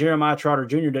going like Jeremiah Trotter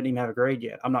Jr. doesn't even have a grade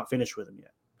yet. I'm not finished with him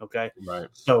yet. Okay. Right.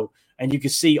 So, and you can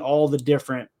see all the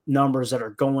different numbers that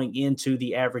are going into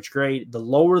the average grade. The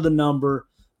lower the number,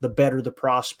 the better the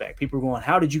prospect. People are going,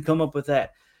 how did you come up with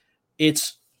that? It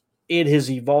has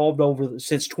evolved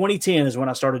since 2010 is when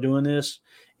I started doing this.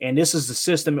 And this is the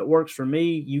system. It works for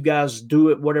me. You guys do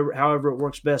it however it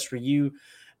works best for you.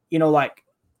 Like,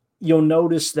 you'll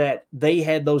notice that they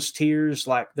had those tiers,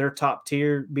 like their top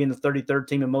tier being the 33rd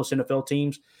team in most NFL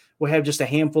teams will have just a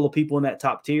handful of people in that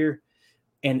top tier.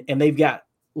 And they've got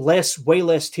way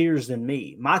less tiers than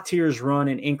me. My tiers run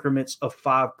in increments of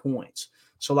 5 points.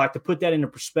 So like, to put that into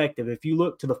perspective, if you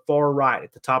look to the far right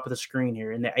at the top of the screen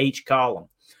here in the H column,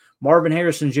 Marvin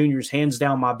Harrison Jr. is hands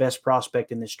down my best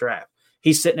prospect in this draft.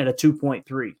 He's sitting at a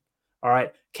 2.3. All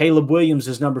right. Caleb Williams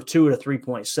is number 2 at a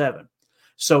 3.7.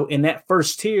 So in that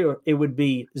first tier, it would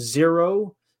be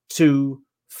 0 to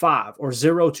 5 or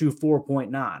 0 to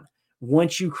 4.9.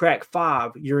 Once you crack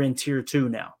 5, you're in tier 2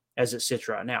 now, as it sits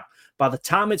right now. By the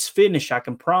time it's finished, I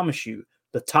can promise you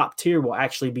the top tier will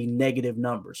actually be negative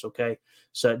numbers, okay?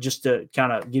 So just to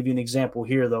kind of give you an example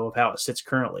here, though, of how it sits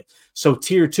currently. So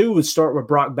tier 2 would start with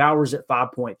Brock Bowers at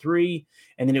 5.3,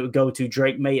 and then it would go to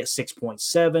Drake May at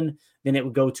 6.7. Then it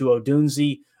would go to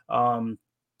Odunze,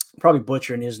 probably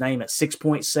butchering his name, at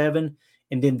 6.7.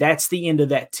 And then that's the end of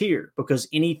that tier, because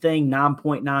anything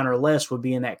 9.9 or less would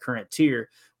be in that current tier.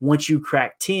 Once you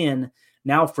crack 10,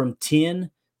 now from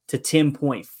 10 to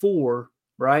 10.4,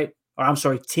 right? Or I'm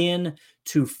sorry, 10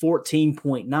 to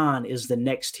 14.9 is the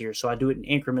next tier. So I do it in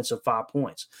increments of 5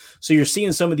 points. So you're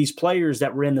seeing some of these players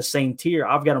that were in the same tier.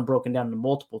 I've got them broken down into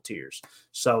multiple tiers.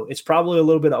 So it's probably a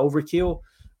little bit of overkill,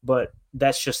 but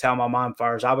that's just how my mind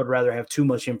fires. I would rather have too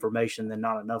much information than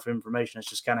not enough information. It's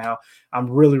just kind of how I'm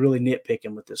really, really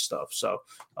nitpicking with this stuff. So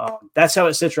that's how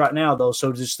it sits right now, though.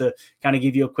 So just to kind of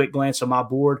give you a quick glance on my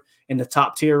board, in the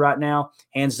top tier right now,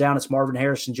 hands down, it's Marvin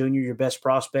Harrison Jr., your best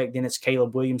prospect. Then it's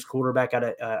Caleb Williams, quarterback out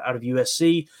of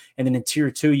USC. And then in tier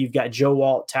 2, you've got Joe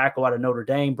Alt, tackle out of Notre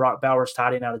Dame, Brock Bowers,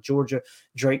 tight end out of Georgia,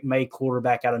 Drake May,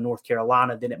 quarterback out of North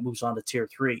Carolina. Then it moves on to tier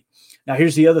 3. Now,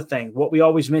 here's the other thing. What we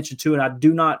always mention, too, and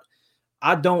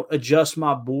I don't adjust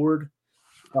my board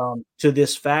to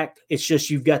this fact. It's just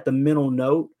you've got the mental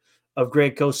note of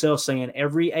Greg Cosell saying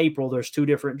every April there's 2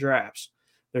 different drafts.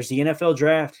 There's the NFL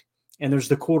draft and there's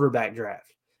the quarterback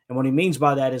draft. And what he means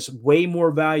by that is way more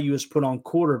value is put on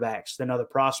quarterbacks than other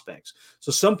prospects.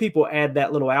 So some people add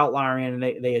that little outlier in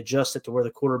and they adjust it to where the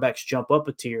quarterbacks jump up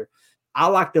a tier. I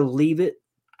like to leave it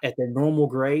at their normal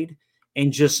grade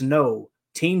and just know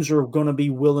teams are going to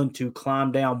be willing to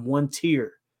climb down 1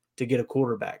 tier to get a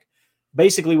quarterback.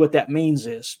 Basically what that means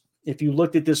is if you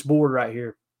looked at this board right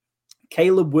here,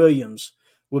 Caleb Williams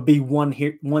would be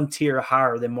one tier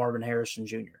higher than Marvin Harrison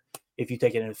Jr. if you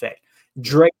take it in effect.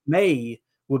 Drake May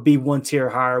would be 1 tier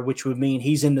higher, which would mean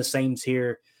he's in the same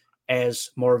tier as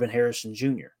Marvin Harrison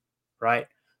Jr., right?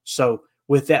 So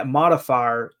with that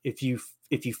modifier, if you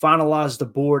finalize the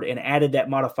board and added that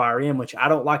modifier in, which I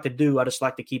don't like to do, I just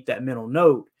like to keep that mental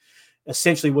note,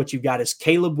 essentially what you've got is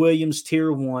Caleb Williams,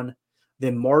 tier 1,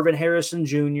 then Marvin Harrison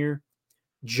Jr.,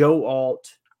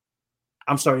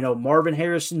 Marvin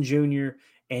Harrison Jr.,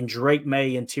 and Drake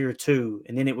May in tier 2,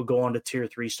 and then it would go on to tier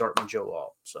 3 starting with Joe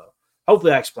Alt. So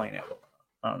hopefully I explained that well.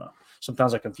 I don't know.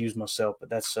 Sometimes I confuse myself, but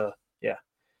that's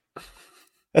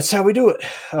that's how we do it.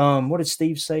 What did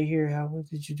Steve say here? What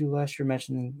did you do last year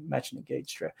matching the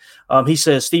Gates draft? He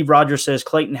says, Steve Rogers says,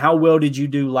 Clayton, how well did you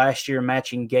do last year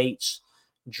matching Gates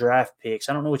draft picks?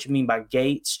 I don't know what you mean by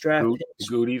Gates draft picks.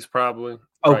 Goodies probably.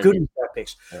 Goodies draft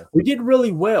picks. Yeah. We did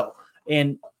really well.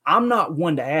 And I'm not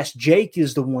one to ask. Jake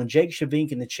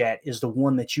Shavink in the chat is the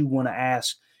one that you want to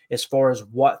ask as far as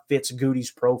what fits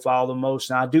Goody's profile the most.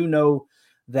 Now, I do know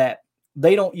that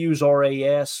they don't use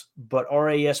RAS, but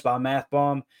RAS by Math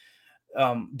Bomb,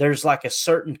 there's like a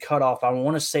certain cutoff. I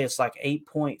want to say it's like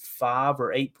 8.5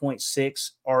 or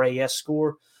 8.6 RAS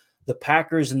score. The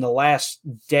Packers in the last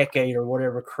decade or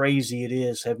whatever crazy it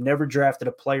is have never drafted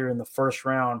a player in the first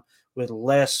round with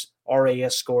less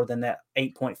RAS score than that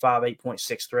 8.5,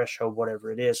 8.6 threshold,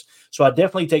 whatever it is. So I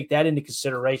definitely take that into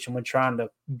consideration when trying to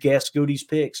guess Goody's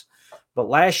picks. But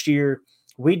last year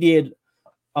we did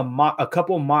a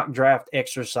couple of mock draft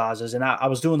exercises, and I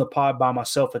was doing the pod by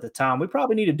myself at the time. We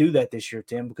probably need to do that this year,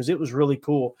 Tim, because it was really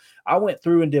cool. I went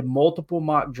through and did multiple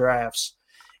mock drafts,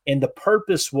 and the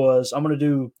purpose was I'm going to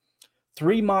do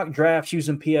 3 mock drafts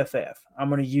using PFF. I'm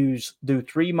going to do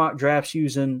 3 mock drafts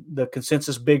using the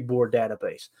Consensus Big Board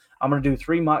database. I'm going to do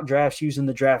 3 mock drafts using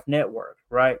the Draft Network,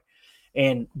 right?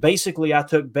 And basically I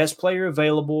took best player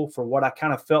available for what I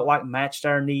kind of felt like matched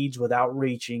our needs without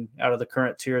reaching out of the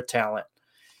current tier of talent.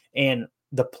 And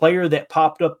the player that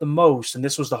popped up the most, and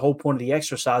this was the whole point of the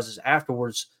exercises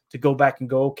afterwards, to go back and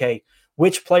go, okay,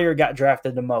 which player got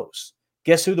drafted the most?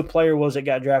 Guess who the player was that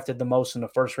got drafted the most in the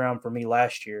first round for me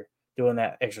last year doing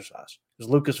that exercise? It was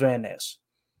Lucas Van Ness.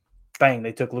 Bang,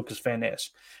 they took Lucas Van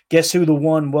Ness. Guess who the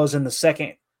one was in the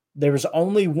second? There was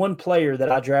only one player that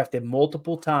I drafted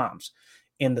multiple times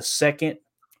in the second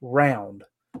round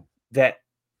that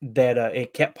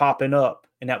it kept popping up,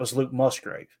 and that was Luke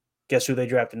Musgrave. Guess who they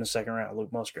drafted in the second round?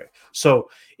 Luke Musgrave. So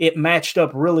it matched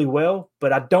up really well,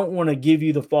 but I don't want to give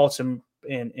you the false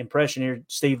impression here,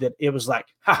 Steve, that it was like,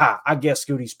 I guessed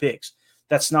Goody's picks.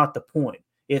 That's not the point.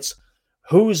 It's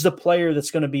who's the player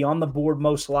that's going to be on the board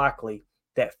most likely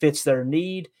that fits their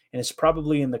need, and it's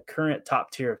probably in the current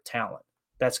top tier of talent.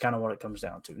 That's kind of what it comes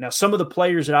down to. Now, some of the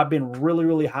players that I've been really,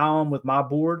 really high on with my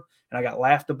board, and I got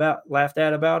laughed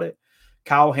at about it,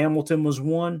 Kyle Hamilton was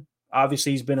one.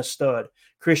 Obviously, he's been a stud.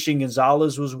 Christian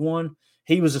Gonzalez was one.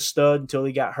 He was a stud until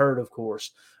he got hurt, of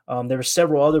course. There were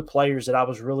several other players that I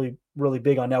was really, really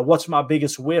big on. Now, what's my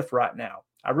biggest whiff right now?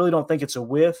 I really don't think it's a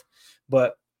whiff,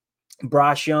 but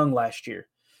Bryce Young last year.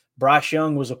 Bryce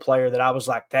Young was a player that I was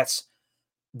like, that's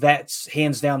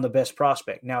hands down the best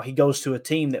prospect. Now, he goes to a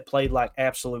team that played like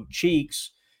absolute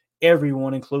cheeks,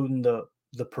 everyone, including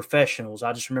the professionals.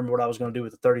 I just remember what I was going to do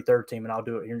with the 33rd team, and I'll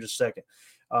do it here in just a second.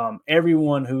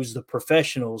 Everyone who's the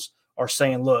professionals are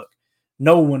saying, look,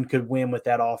 no one could win with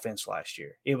that offense last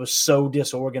year. It was so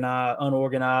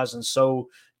unorganized, and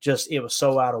it was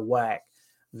so out of whack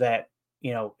that,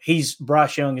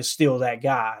 Bryce Young is still that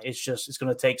guy. It's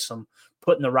going to take some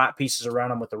putting the right pieces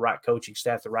around him with the right coaching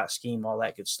staff, the right scheme, all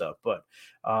that good stuff. But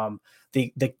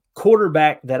the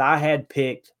quarterback that I had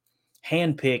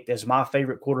handpicked as my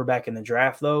favorite quarterback in the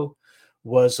draft, though,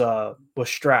 was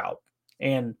Stroud.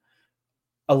 And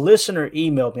a listener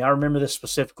emailed me. I remember this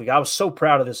specifically. I was so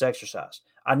proud of this exercise.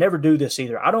 I never do this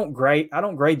either. I don't grade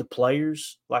the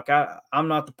players. Like I'm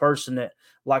not the person that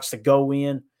likes to go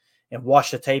in and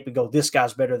watch the tape and go, this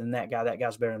guy's better than that guy. That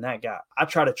guy's better than that guy. I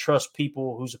try to trust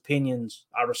people whose opinions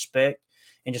I respect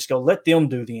and just go, let them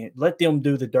do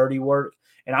the dirty work.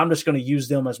 And I'm just going to use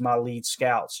them as my lead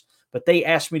scouts. But they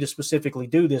asked me to specifically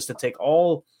do this, to take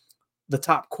all the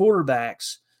top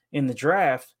quarterbacks in the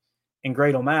draft and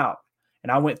grade them out.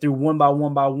 And I went through one by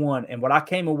one. And what I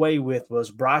came away with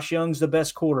was Bryce Young's the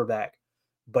best quarterback,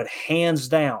 but hands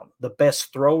down, the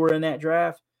best thrower in that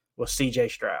draft was C.J.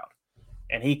 Stroud.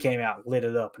 And he came out and lit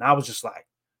it up. And I was just like,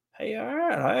 hey, all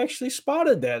right, I actually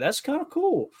spotted that. That's kind of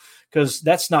cool. Because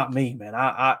that's not me, man.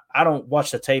 I don't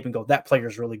watch the tape and go, that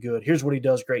player's really good. Here's what he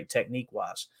does great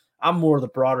technique-wise. I'm more the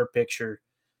broader picture.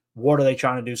 What are they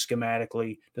trying to do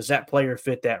schematically? Does that player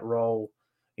fit that role?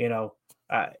 You know,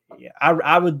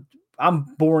 I'm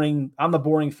boring. I'm the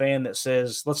boring fan that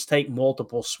says, let's take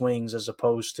multiple swings as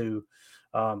opposed to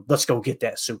let's go get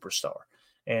that superstar.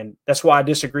 And that's why I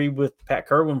disagree with Pat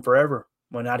Kerwin forever.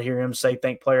 When I'd hear him say,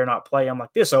 think player, not play, I'm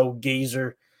like, this old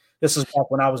geezer. This is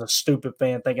back when I was a stupid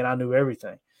fan thinking I knew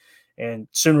everything. And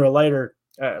sooner or later,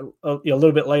 a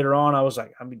little bit later on, I was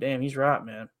like, I mean, damn, he's right,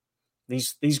 man.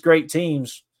 These great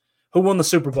teams. Who won the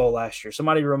Super Bowl last year?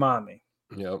 Somebody remind me.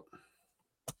 Yep.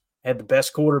 Had the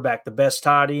best quarterback, the best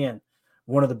tight end,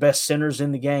 one of the best centers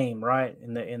in the game, right?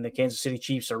 And the Kansas City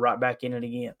Chiefs are right back in it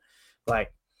again.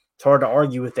 Like, it's hard to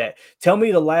argue with that. Tell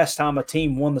me the last time a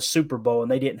team won the Super Bowl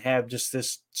and they didn't have just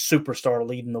this superstar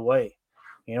leading the way.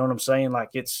 You know what I'm saying?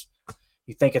 Like,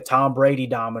 you think of Tom Brady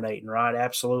dominating, right?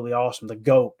 Absolutely awesome. The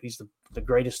GOAT. He's the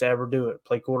greatest to ever do it,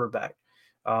 play quarterback.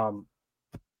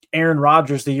 Aaron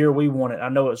Rodgers, the year we won it, I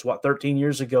know it was, 13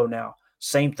 years ago now.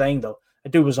 Same thing, though.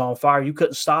 That dude was on fire. You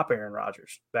couldn't stop Aaron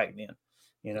Rodgers back then,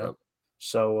 you know? Yep.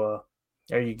 So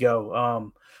there you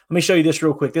go. Let me show you this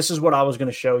real quick. This is what I was going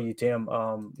to show you, Tim.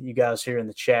 You guys here in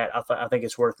the chat, I think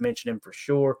it's worth mentioning for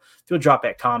sure. If you'll drop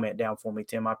that comment down for me,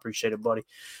 Tim, I appreciate it, buddy.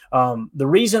 The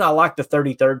reason I like the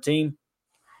 33rd team,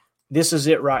 this is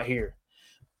it right here.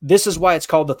 This is why it's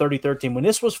called the 33rd team. When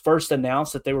this was first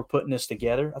announced that they were putting this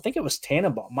together, I think it was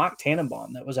Mike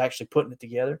Tannenbaum that was actually putting it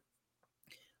together.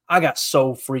 I got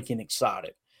so freaking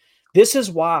excited. This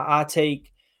is why I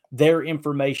take their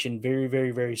information very, very,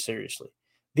 very seriously.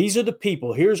 These are the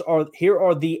people. Here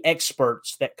are the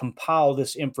experts that compile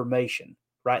this information,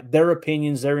 right? Their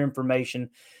opinions, their information.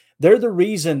 They're the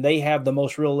reason they have the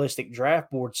most realistic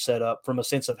draft board set up from a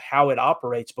sense of how it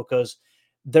operates, because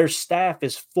their staff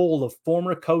is full of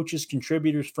former coaches,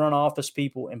 contributors, front office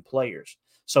people, and players.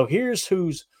 So here's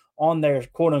who's on their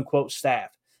quote-unquote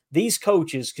staff. These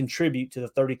coaches contribute to the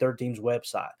 33rd team's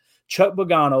website. Chuck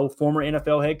Pagano, former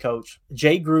NFL head coach.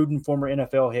 Jay Gruden, former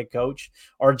NFL head coach.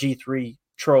 RG3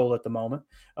 troll at the moment.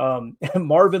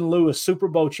 Marvin Lewis, Super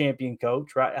Bowl champion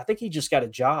coach, right? I think he just got a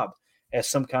job as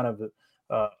some kind of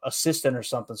assistant or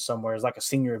something somewhere, as like a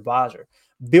senior advisor.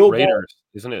 Bill Raiders,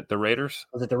 isn't it? The Raiders?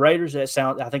 Was it the Raiders? I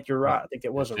think you're right. I think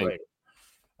it was a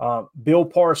Raider. Bill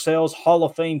Parcells, Hall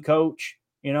of Fame coach.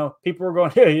 You know, people were going,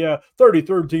 hey, yeah,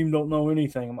 33rd team don't know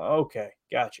anything. I'm like, okay,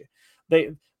 gotcha.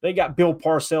 They got Bill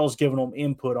Parcells giving them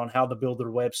input on how to build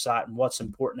their website and what's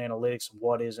important analytics and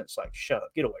what isn't. It's like, shut up,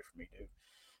 get away from me, dude.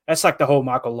 That's like the whole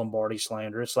Michael Lombardi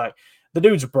slander. It's like, the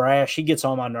dude's brash. He gets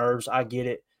on my nerves. I get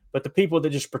it. But the people that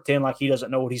just pretend like he doesn't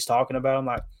know what he's talking about, I'm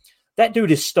like, that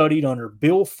dude is studied under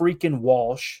Bill freaking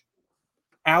Walsh,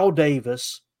 Al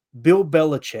Davis, Bill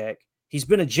Belichick. He's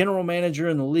been a general manager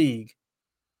in the league,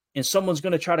 and someone's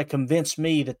going to try to convince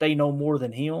me that they know more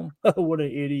than him. What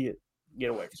an idiot. Get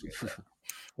away from me.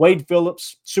 Wade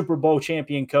Phillips, Super Bowl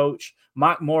champion coach.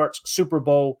 Mike Martz, Super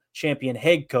Bowl champion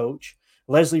head coach.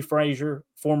 Leslie Frazier,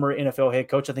 former NFL head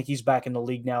coach. I think he's back in the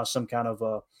league now as some kind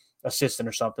of assistant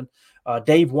or something.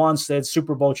 Dave Wanstead,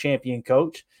 Super Bowl champion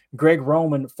coach. Greg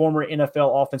Roman, former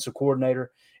NFL offensive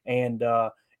coordinator. And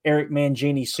Eric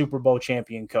Mangini, Super Bowl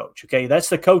champion coach. Okay, that's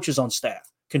the coaches on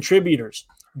staff. Contributors.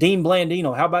 Dean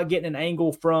Blandino, how about getting an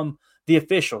angle from the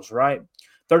officials, right?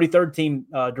 33rd team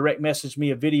direct messaged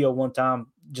me a video one time,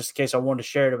 just in case I wanted to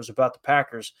share it. It was about the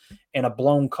Packers and a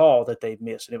blown call that they'd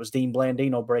missed. And it was Dean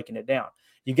Blandino breaking it down.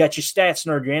 You got your stats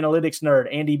nerd, your analytics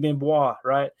nerd, Andy Benbois,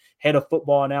 right? Head of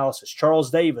football analysis. Charles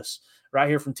Davis, right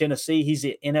here from Tennessee. He's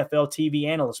an NFL TV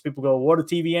analyst. People go, what do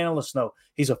TV analysts know?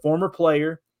 He's a former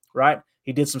player, right?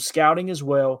 He did some scouting as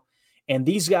well. And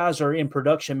these guys are in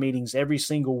production meetings every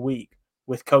single week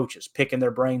with coaches, picking their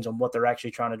brains on what they're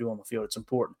actually trying to do on the field. It's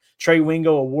important. Trey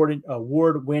Wingo,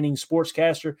 award-winning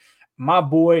sportscaster. My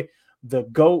boy, the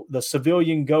GOAT, the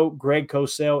civilian GOAT, Greg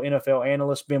Cosell, NFL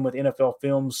analyst, been with NFL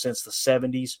Films since the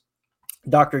 70s.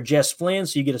 Dr. Jess Flynn,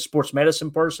 so you get a sports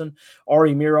medicine person.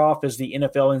 Ari Miroff is the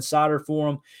NFL insider for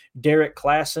him. Derrick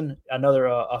Klassen, another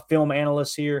a film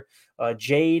analyst here.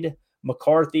 Jade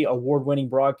McCarthy, award-winning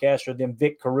broadcaster. Then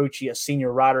Vic Carucci, a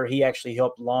senior writer. He actually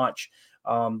helped launch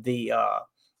the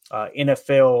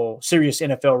NFL, Sirius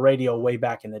NFL radio way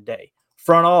back in the day.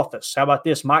 Front office, how about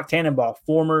this? Mike Tannenbaugh,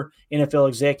 former NFL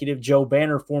executive. Joe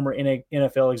Banner, former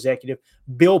NFL executive.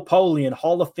 Bill Polian,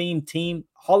 Hall of Fame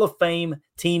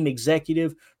team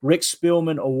executive. Rick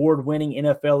Spielman, award-winning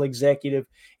NFL executive.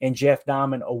 And Jeff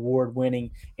Diamond,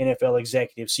 award-winning NFL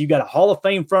executive. So you got a Hall of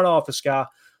Fame front office guy,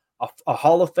 a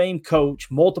Hall of Fame coach,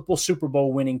 multiple Super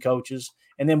Bowl winning coaches.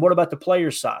 And then what about the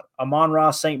players' side? Amon-Ra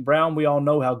St. Brown, we all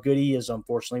know how good he is,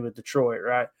 unfortunately, with Detroit,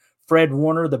 right? Fred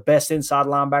Warner, the best inside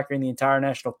linebacker in the entire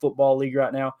National Football League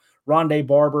right now. Rondé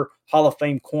Barber, Hall of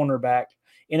Fame cornerback.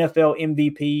 NFL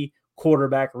MVP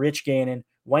quarterback Rich Gannon.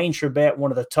 Wayne Trebet,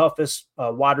 one of the toughest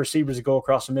wide receivers to go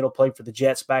across the middle, played for the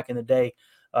Jets back in the day.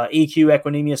 EQ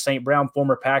Equinemius St. Brown,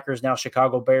 former Packers, now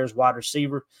Chicago Bears wide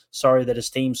receiver. Sorry that his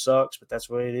team sucks, but that's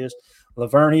what it is.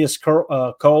 Lavernius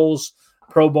Coles,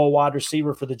 Pro Bowl wide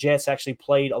receiver for the Jets, actually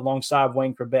played alongside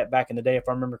Wayne Trebet back in the day, if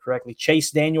I remember correctly. Chase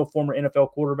Daniel, former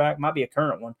NFL quarterback, might be a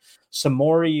current one.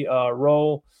 Samori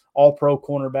Roll, all-pro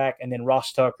cornerback, and then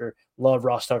Ross Tucker. Love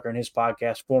Ross Tucker and his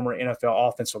podcast, former NFL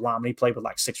offensive lineman. He played with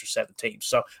like 6 or 7 teams.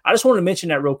 So I just wanted to mention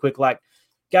that real quick. Like,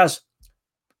 guys,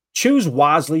 choose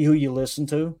wisely who you listen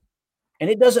to. And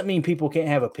it doesn't mean people can't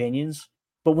have opinions.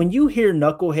 But when you hear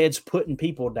knuckleheads putting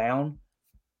people down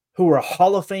who are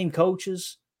Hall of Fame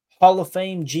coaches, Hall of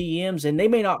Fame GMs, and they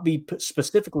may not be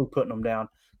specifically putting them down,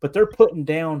 but they're putting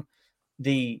down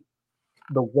the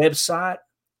website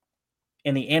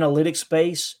and the analytics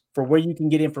space for where you can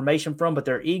get information from, but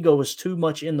their ego is too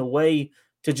much in the way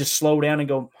to just slow down and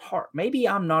go, maybe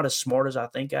I'm not as smart as I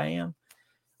think I am.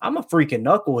 I'm a freaking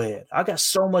knucklehead. I got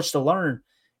so much to learn.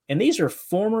 And these are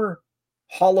former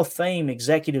Hall of Fame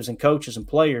executives and coaches and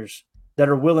players that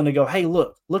are willing to go, hey,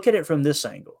 look at it from this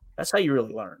angle. That's how you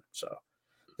really learn. So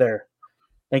there.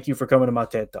 Thank you for coming to my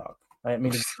TED Talk. I didn't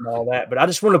mean to do all that, but I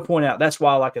just want to point out that's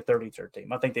why I like the 33rd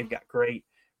team. I think they've got great,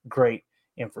 great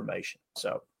information.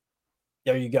 So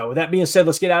there you go. With that being said,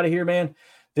 let's get out of here, man.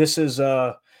 This is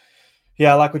I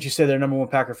like what you said there. Number one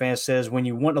Packer fan says, when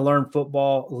you want to learn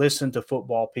football, listen to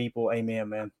football people. Amen,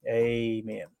 man.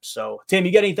 Amen. So Tim,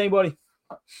 you got anything, buddy?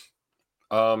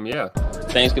 Yeah.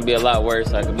 Things could be a lot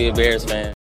worse. I could be a Bears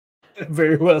fan.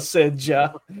 Very well said,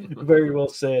 Ja. Very well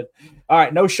said. All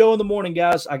right, no show in the morning,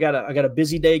 guys. I got a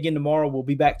busy day again tomorrow. We'll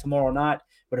be back tomorrow night.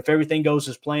 But if everything goes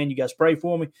as planned, you guys pray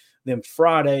for me. Then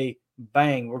Friday,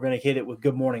 bang, we're going to hit it with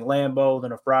Good Morning Lambeau.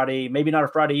 Then a Friday, maybe not a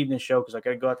Friday evening show because I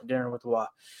got to go out to dinner with the wife.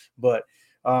 But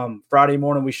Friday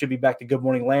morning, we should be back to Good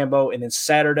Morning Lambeau. And then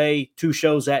Saturday, 2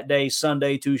 shows that day.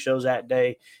 Sunday, 2 shows that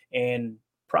day. And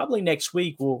probably next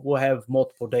week we'll have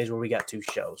multiple days where we got 2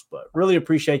 shows. But really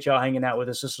appreciate y'all hanging out with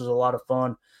us. This was a lot of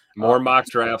fun. More mock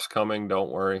drafts coming.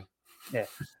 Don't worry. Yeah,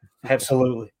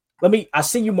 absolutely. I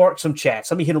see you mark some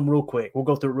chats. Let me hit them real quick. We'll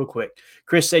go through it real quick.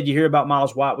 Chris said, you hear about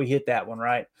Miles White? We hit that one,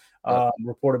 right?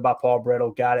 Reported by Paul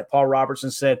Bretto. Got it. Paul Robertson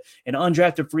said, an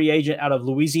undrafted free agent out of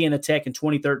Louisiana Tech in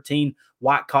 2013.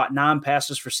 White caught 9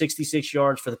 passes for 66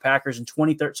 yards for the Packers in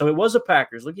 2013. So it was the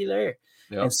Packers. Looky there.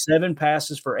 Yep. And 7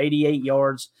 passes for 88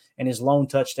 yards and his lone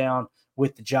touchdown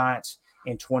with the Giants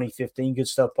in 2015. Good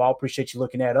stuff, Paul. Appreciate you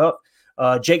looking that up.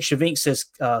 Jake Shavink says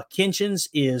Kinchins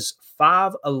is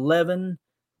 5'11".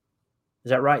 Is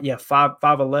that right? Yeah,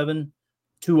 5'11",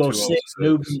 206.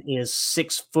 Newton is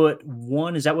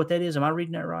 6'1". Is that what that is? Am I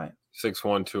reading that right?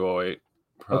 6'1", 208.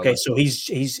 Probably. Okay, so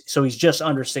he's just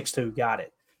under 6'2". Got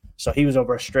it. So he was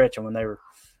over a stretch, and when they were,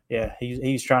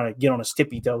 he's trying to get on his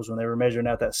tippy toes when they were measuring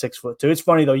out that 6'2". It's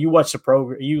funny though. You watch the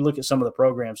program, you look at some of the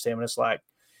programs, Tim, and it's like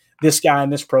this guy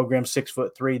in this program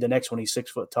 6'3", the next one he's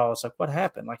 6 foot tall. It's like, what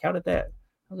happened? Like, how did that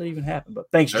even happen?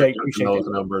 But thanks, Jake. Appreciate those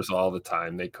numbers all the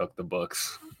time. They cook the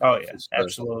books. Oh yeah,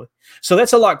 absolutely. So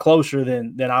that's a lot closer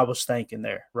than I was thinking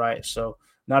there, right? So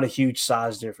not a huge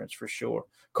size difference for sure.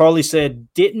 Carly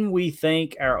said, didn't we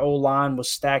think our O-line was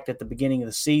stacked at the beginning of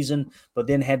the season, but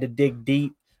then had to dig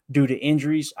deep due to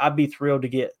injuries? I'd be thrilled to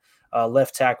get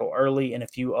left tackle early and a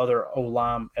few other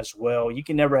O-line as well. You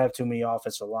can never have too many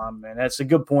offensive linemen, man. That's a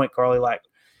good point, Carly. Like,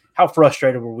 how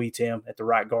frustrated were we, Tim, at the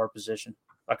right guard position,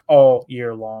 like all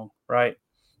year long, right?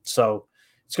 So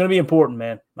it's going to be important,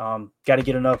 man. Got to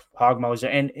get enough hog mollies.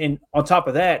 And on top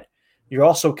of that, you're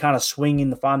also kind of swinging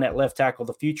to find that left tackle of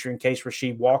the future in case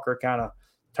Rasheed Walker kind of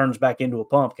turns back into a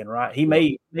pumpkin, right? He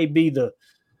may be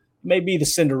the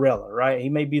Cinderella, right? He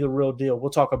may be the real deal. We'll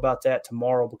talk about that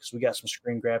tomorrow because we got some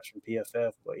screen grabs from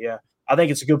PFF. But, yeah, I think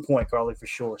it's a good point, Carly, for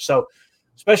sure. So,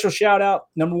 special shout-out,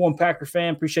 number one Packer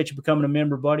fan. Appreciate you becoming a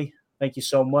member, buddy. Thank you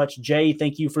so much. Jay,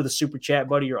 thank you for the super chat,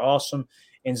 buddy. You're awesome.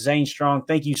 And Zane Strong,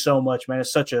 thank you so much, man.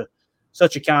 It's such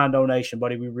a kind donation,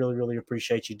 buddy. We really, really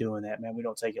appreciate you doing that, man. We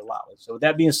don't take it lightly. So with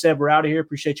that being said, we're out of here.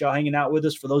 Appreciate y'all hanging out with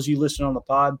us. For those of you listening on the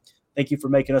pod, thank you for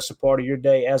making us a part of your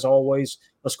day. As always,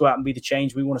 let's go out and be the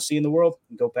change we want to see in the world.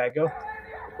 And go, Pack, go.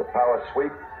 The power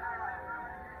sweep.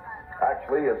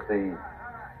 Actually,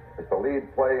 it's the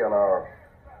lead play in our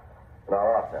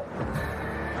offense.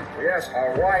 Yes,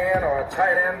 a YN or a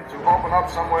tight end to open up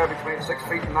somewhere between 6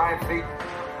 feet and 9 feet.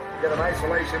 Get an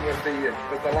isolation with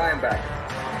the linebacker.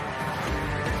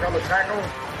 Tell the tackle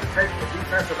to take the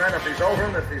defensive end if he's over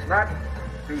him. If he's not,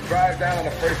 to drive down on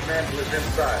the first man to his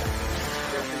inside.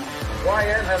 If the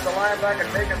YN has the linebacker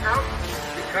taken out,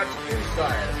 he cuts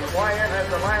inside. If the YN has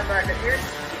the linebacker in,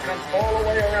 he comes all the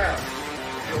way around.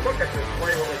 If you look at this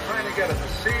play, what we're trying to get is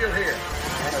a seal here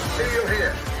and a seal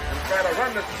here. And try to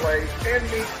run this play in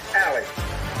the alley.